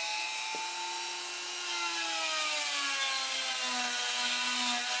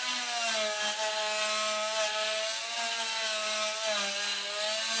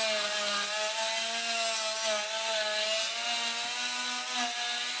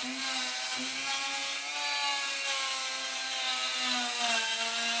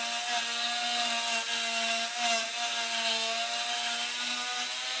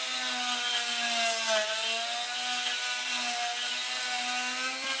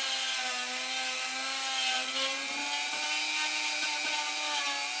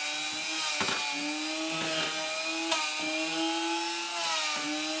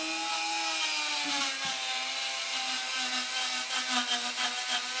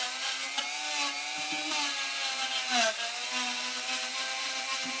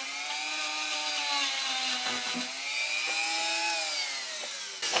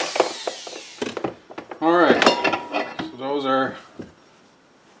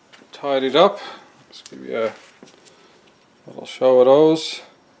 tidied up. Just give you a little show of those.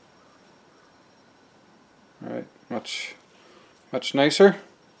 Alright, much nicer.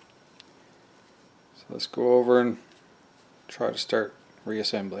 So let's go over and try to start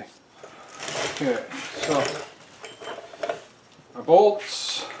reassembly. Okay, so my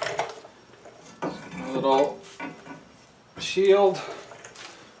bolts, a little shield,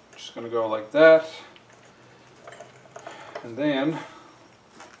 just going to go like that, and then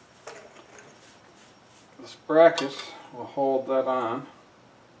this bracket will hold that on.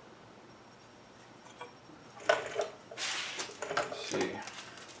 Let's see.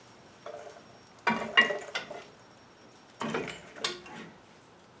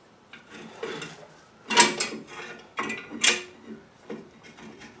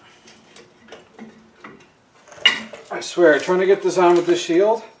 I swear, trying to get this on with this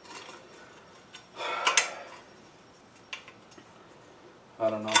shield, I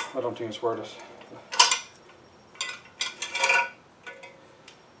don't know. I don't think it's worth it.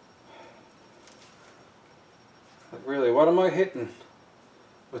 Like, really, what am I hitting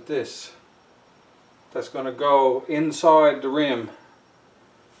with this? That's going to go inside the rim.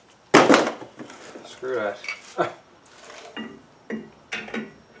 Screw that.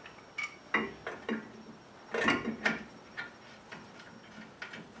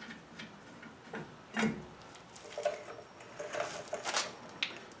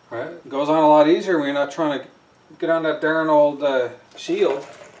 Right, it goes on a lot easier when you're not trying to get on that darn old shield.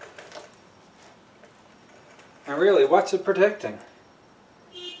 And really, what's it protecting?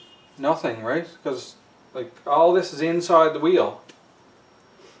 Nothing, right? Because like all this is inside the wheel.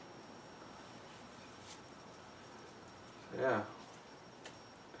 So, yeah,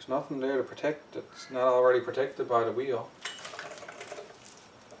 there's nothing there to protect it. It's not already protected by the wheel.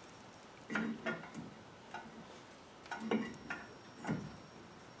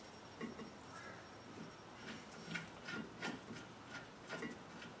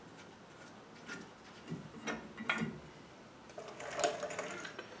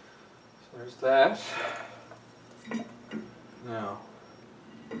 There's that. Now,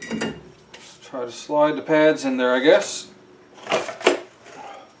 let's try to slide the pads in there, I guess.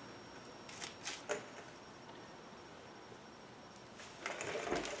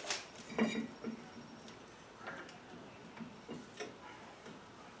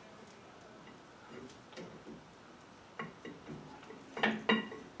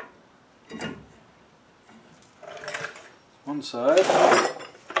 One side.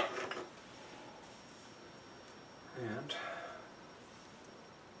 And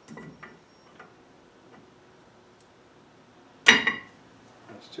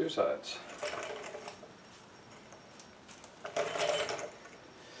there's two sides.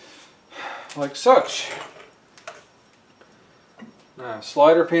 Like such. Now,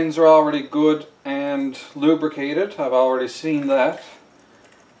 slider pins are already good and lubricated. I've already seen that.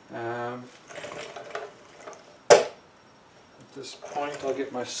 At this point, I'll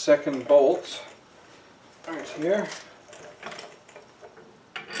get my second bolt right here.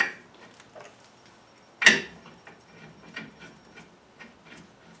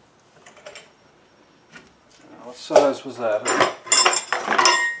 What size was that?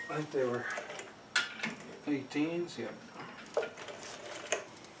 I think they were 18s, yeah.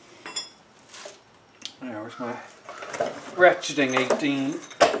 Where's my ratcheting 18?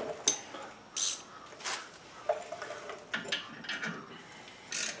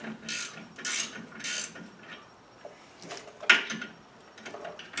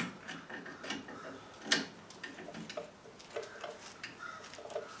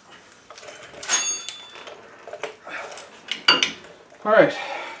 Alright,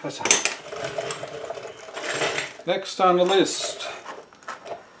 that's it. Next on the list,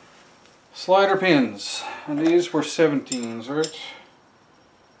 slider pins, and these were 17s, right?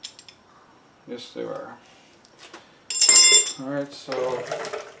 Yes, they were. Alright, so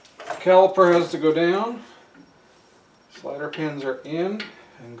caliper has to go down, slider pins are in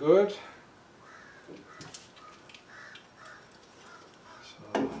and good.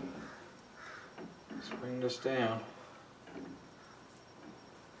 So let's bring this down.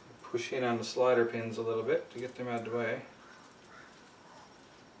 Push in on the slider pins a little bit to get them out of the way.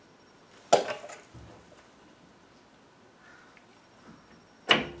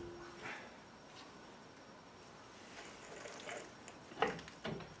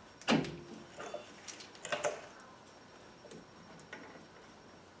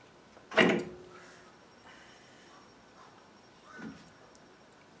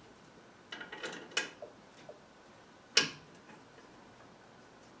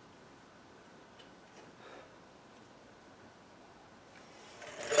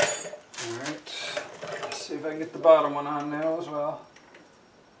 if I can get the bottom one on now as well.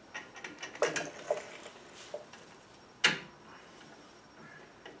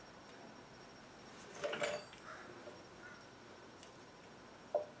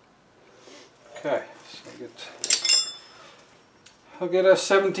 Okay, so I'll get a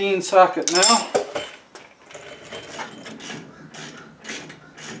 17 socket now.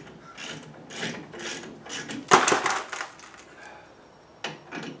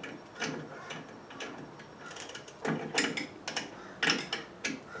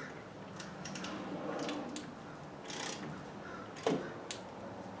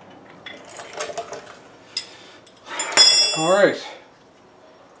 Alright,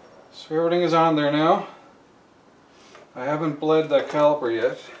 so everything is on there now. I haven't bled that caliper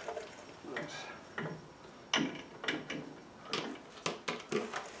yet.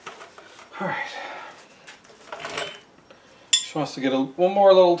 Alright, just wants to get one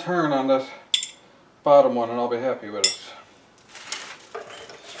more little turn on that bottom one and I'll be happy with it.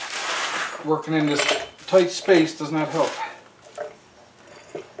 Working in this tight space does not help.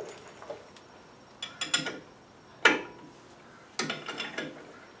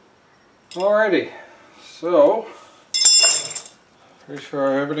 Alrighty, so pretty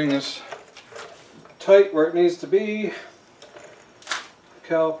sure everything is tight where it needs to be.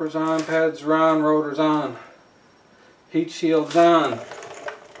 Calipers on, pads are on, rotors on, heat shields on.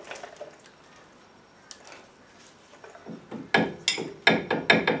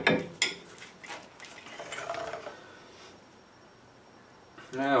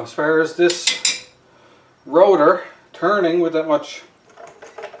 Now, as far as this rotor turning with that much,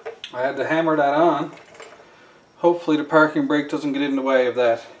 I had to hammer that on. Hopefully the parking brake doesn't get in the way of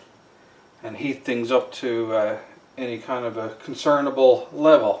that and heat things up to any kind of a concernable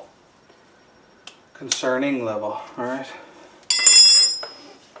level. Concerning level, alright?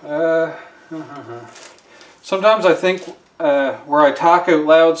 Sometimes I think where I talk out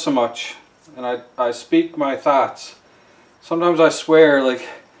loud so much and I speak my thoughts, sometimes I swear, like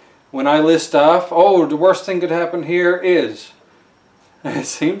when I list off, oh, the worst thing could happen here is. It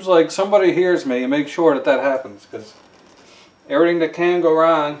seems like somebody hears me and makes sure that that happens, because everything that can go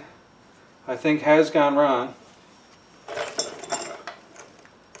wrong, I think has gone wrong.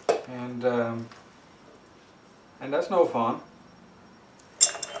 And that's no fun.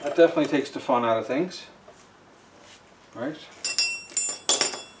 That definitely takes the fun out of things. Right?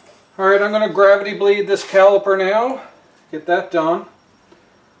 Alright, I'm going to gravity bleed this caliper now. Get that done.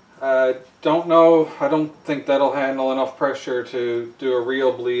 Don't know, I don't think that'll handle enough pressure to do a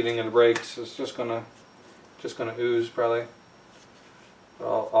real bleeding of the brakes. It's just gonna ooze probably.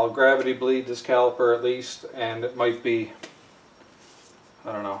 I'll gravity bleed this caliper at least, and it might be,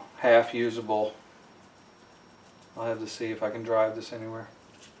 I don't know, half usable. I'll have to see if I can drive this anywhere.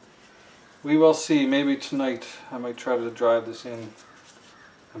 We will see. Maybe tonight I might try to drive this in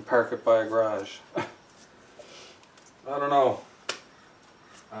and park it by a garage. I don't know.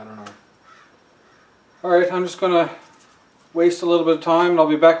 Alright, I'm just going to waste a little bit of time and I'll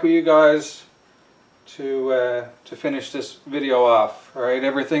be back with you guys to finish this video off. Alright,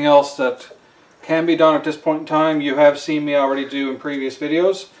 everything else that can be done at this point in time you have seen me already do in previous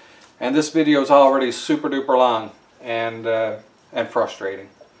videos, and this video is already super duper long and frustrating.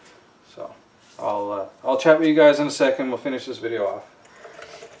 So I'll chat with you guys in a second. We'll finish this video off.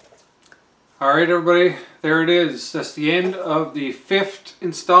 Alright everybody, there it is. That's the end of the 5th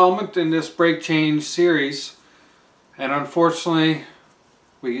installment in this brake change series. And unfortunately,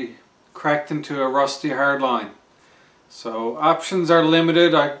 we cracked into a rusty hardline. So options are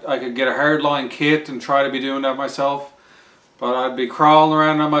limited. I could get a hardline kit and try to be doing that myself. But I'd be crawling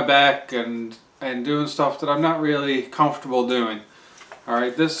around on my back and doing stuff that I'm not really comfortable doing.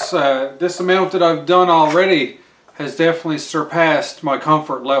 Alright, this amount that I've done already has definitely surpassed my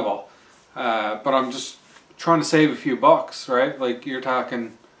comfort level. But I'm just trying to save a few bucks, right? Like you're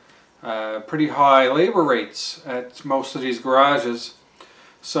talking pretty high labor rates at most of these garages.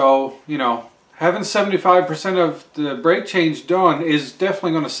 So, you know, having 75% of the brake change done is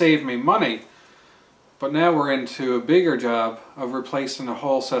definitely going to save me money. But now we're into a bigger job of replacing a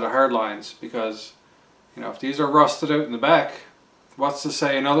whole set of hard lines, because, you know, if these are rusted out in the back, what's to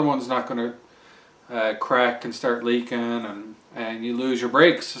say another one's not going to crack and start leaking and you lose your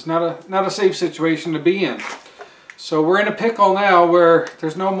brakes. It's not a safe situation to be in. So we're in a pickle now where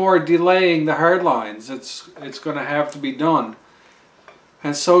there's no more delaying the hard lines. It's going to have to be done.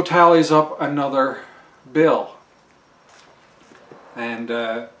 And so tallies up another bill. And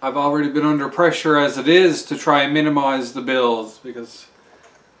I've already been under pressure as it is to try and minimize the bills, because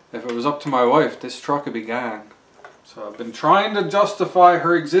if it was up to my wife, this truck would be gone. So I've been trying to justify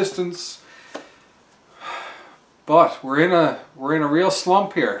her existence But we're in a real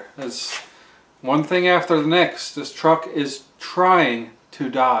slump here. It's one thing after the next. This truck is trying to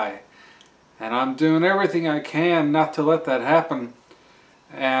die, and I'm doing everything I can not to let that happen.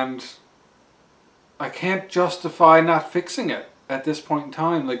 And I can't justify not fixing it at this point in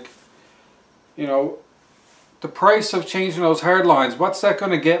time. Like, you know, the price of changing those hard lines, what's that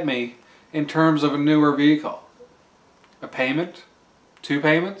going to get me in terms of a newer vehicle? A payment? 2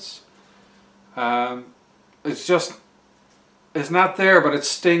 payments? It's not there, but it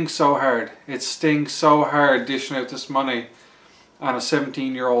stings so hard. It stings so hard dishing out this money on a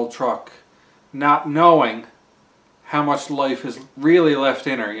 17-year-old truck, not knowing how much life is really left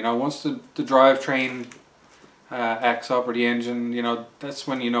in her. You know, once the drivetrain acts up, or the engine, you know, that's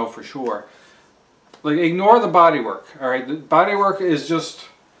when you know for sure. Like, ignore the bodywork, alright? The bodywork is just,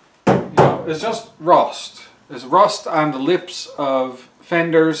 you know, it's just rust. There's rust on the lips of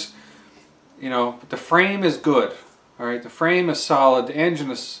fenders, you know, but the frame is good, alright? The frame is solid, the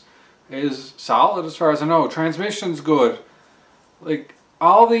engine is solid as far as I know, transmission's good. Like,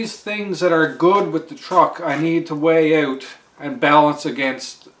 all these things that are good with the truck, I need to weigh out and balance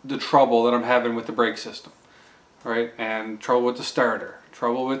against the trouble that I'm having with the brake system, right? And trouble with the starter,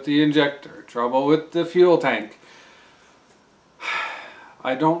 trouble with the injector, trouble with the fuel tank.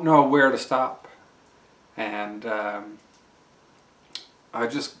 I don't know where to stop, and I'm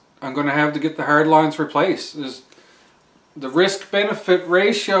going to have to get the hard lines replaced. The risk-benefit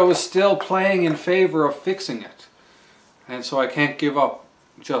ratio is still playing in favor of fixing it, and so I can't give up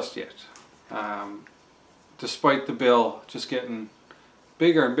just yet, despite the bill just getting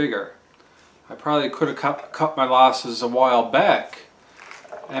bigger and bigger. I probably could have cut my losses a while back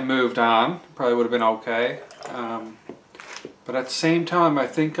and moved on. Probably would have been okay, but at the same time I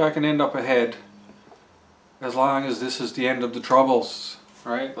think I can end up ahead as long as this is the end of the troubles,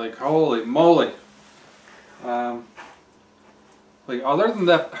 right? Like, holy moly. Like, other than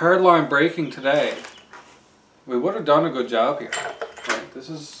that hardline braking today, we would have done a good job here. Right?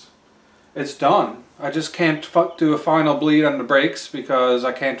 It's done. I just can't do a final bleed on the brakes because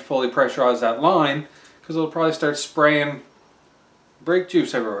I can't fully pressurize that line, because it'll probably start spraying brake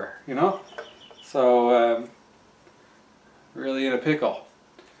juice everywhere, you know? So, really in a pickle.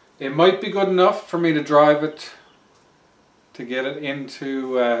 It might be good enough for me to drive it, to get it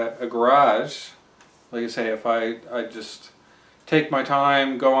into a garage. Like I say, if I just take my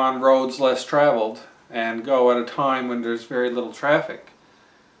time, go on roads less traveled, and go at a time when there's very little traffic.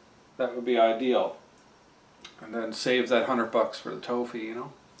 That would be ideal. And then save that $100 for the tow fee,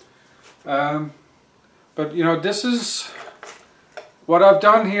 you know. But, you know, this is what I've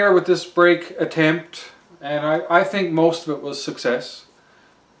done here with this brake attempt, and I think most of it was success.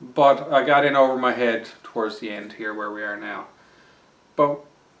 But I got in over my head towards the end here where we are now. But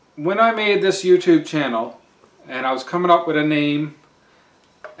when I made this YouTube channel, and I was coming up with a name,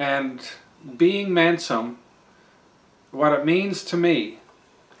 and being Mansome, what it means to me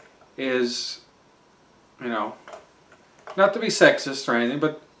is, you know, not to be sexist or anything,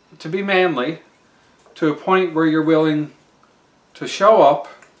 but to be manly to a point where you're willing to show up,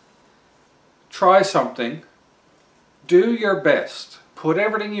 try something, do your best, put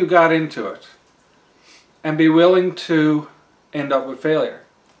everything you got into it, and be willing to end up with failure,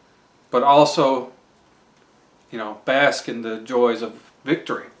 but also, you know, bask in the joys of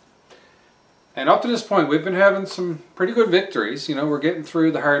victory. And up to this point, we've been having some pretty good victories. You know, we're getting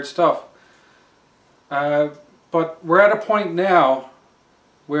through the hard stuff. But we're at a point now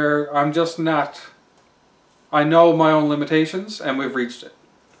where I'm just not... I know my own limitations, and we've reached it.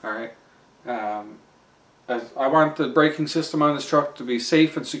 Alright? I want the braking system on this truck to be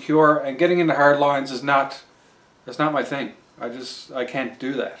safe and secure, and getting into hard lines is not... That's not my thing. I can't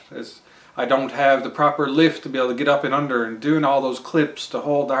do that. I don't have the proper lift to be able to get up and under, and doing all those clips to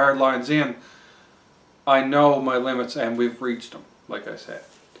hold the hard lines in. I know my limits, and we've reached them, like I said.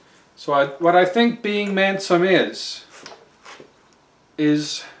 So what I think being Mansome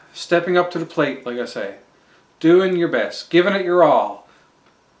is stepping up to the plate, like I say. Doing your best, giving it your all.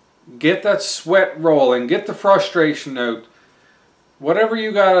 Get that sweat rolling, get the frustration out. Whatever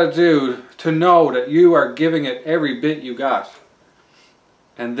you gotta do to know that you are giving it every bit you got.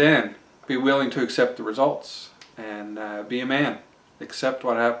 And then be willing to accept the results. And be a man. Accept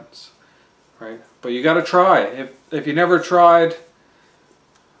what happens. Right? But you got to try. If you never tried,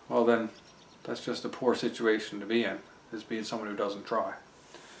 well then, that's just a poor situation to be in, is being someone who doesn't try.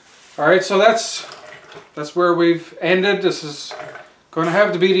 Alright, so that's where we've ended. This is going to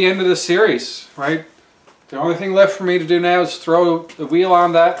have to be the end of the series, right? The only thing left for me to do now is throw the wheel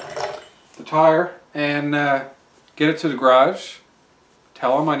on the tire, and get it to the garage,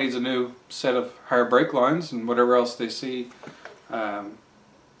 tell them I need a new set of hard brake lines and whatever else they see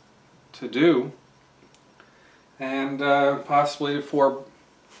to do, and possibly 4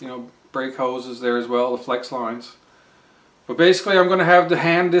 brake hoses there as well, the flex lines. But basically I'm going to have to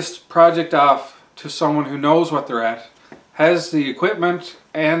hand this project off to someone who knows what they're at, has the equipment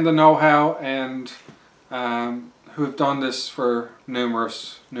and the know-how, and who have done this for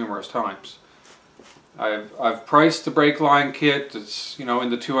numerous times. I've priced the brake line kit. It's in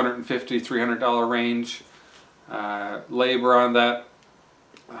the $250 $300 range. Labor on that,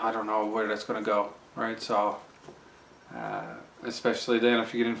 I don't know where that's going to go, right? So especially then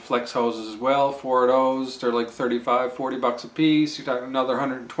if you get in flex hoses as well, 4 of those, they're like 35 40 bucks a piece. You're talking another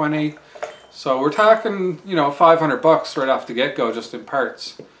 120. So we're talking 500 bucks right off the get-go just in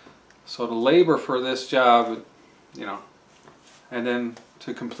parts. So the labor for this job, and then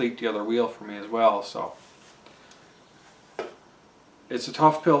to complete the other wheel for me as well. So it's a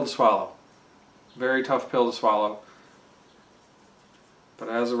tough pill to swallow, very tough pill to swallow. But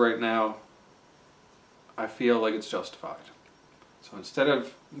as of right now, I feel like it's justified. So instead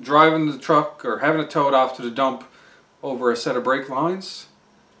of driving the truck or having it towed off to the dump over a set of brake lines,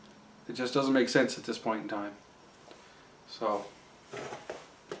 it just doesn't make sense at this point in time. So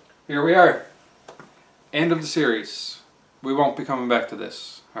here we are, end of the series. We won't be coming back to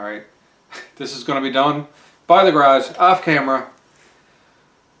this, alright? This is going to be done by the garage, off camera,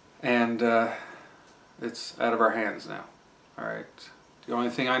 and it's out of our hands now, alright? The only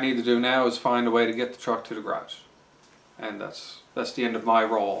thing I need to do now is find a way to get the truck to the garage. And that's the end of my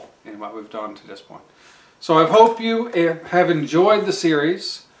role in what we've done to this point. So I hope you have enjoyed the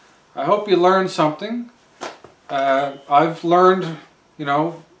series. I hope you learned something. I've learned,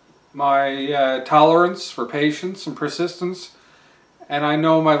 my tolerance for patience and persistence, and I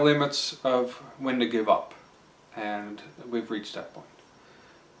know my limits of when to give up, and we've reached that point.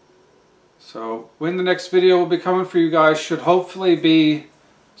 So when the next video will be coming for you guys should hopefully be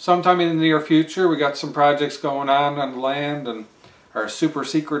sometime in the near future. We got some projects going on the land, and our super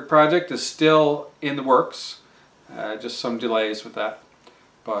secret project is still in the works. Just some delays with that.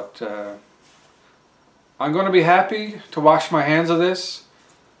 But I'm going to be happy to wash my hands of this,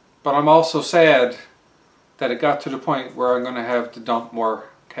 but I'm also sad that it got to the point where I'm going to have to dump more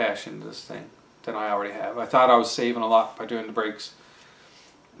cash into this thing than I already have. I thought I was saving a lot by doing the brakes,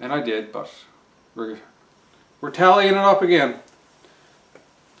 and I did, but we're tallying it up again.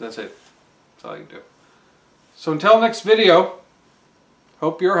 That's it. That's all you can do. So until next video,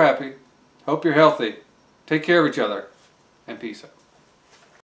 hope you're happy, hope you're healthy, take care of each other, and peace out.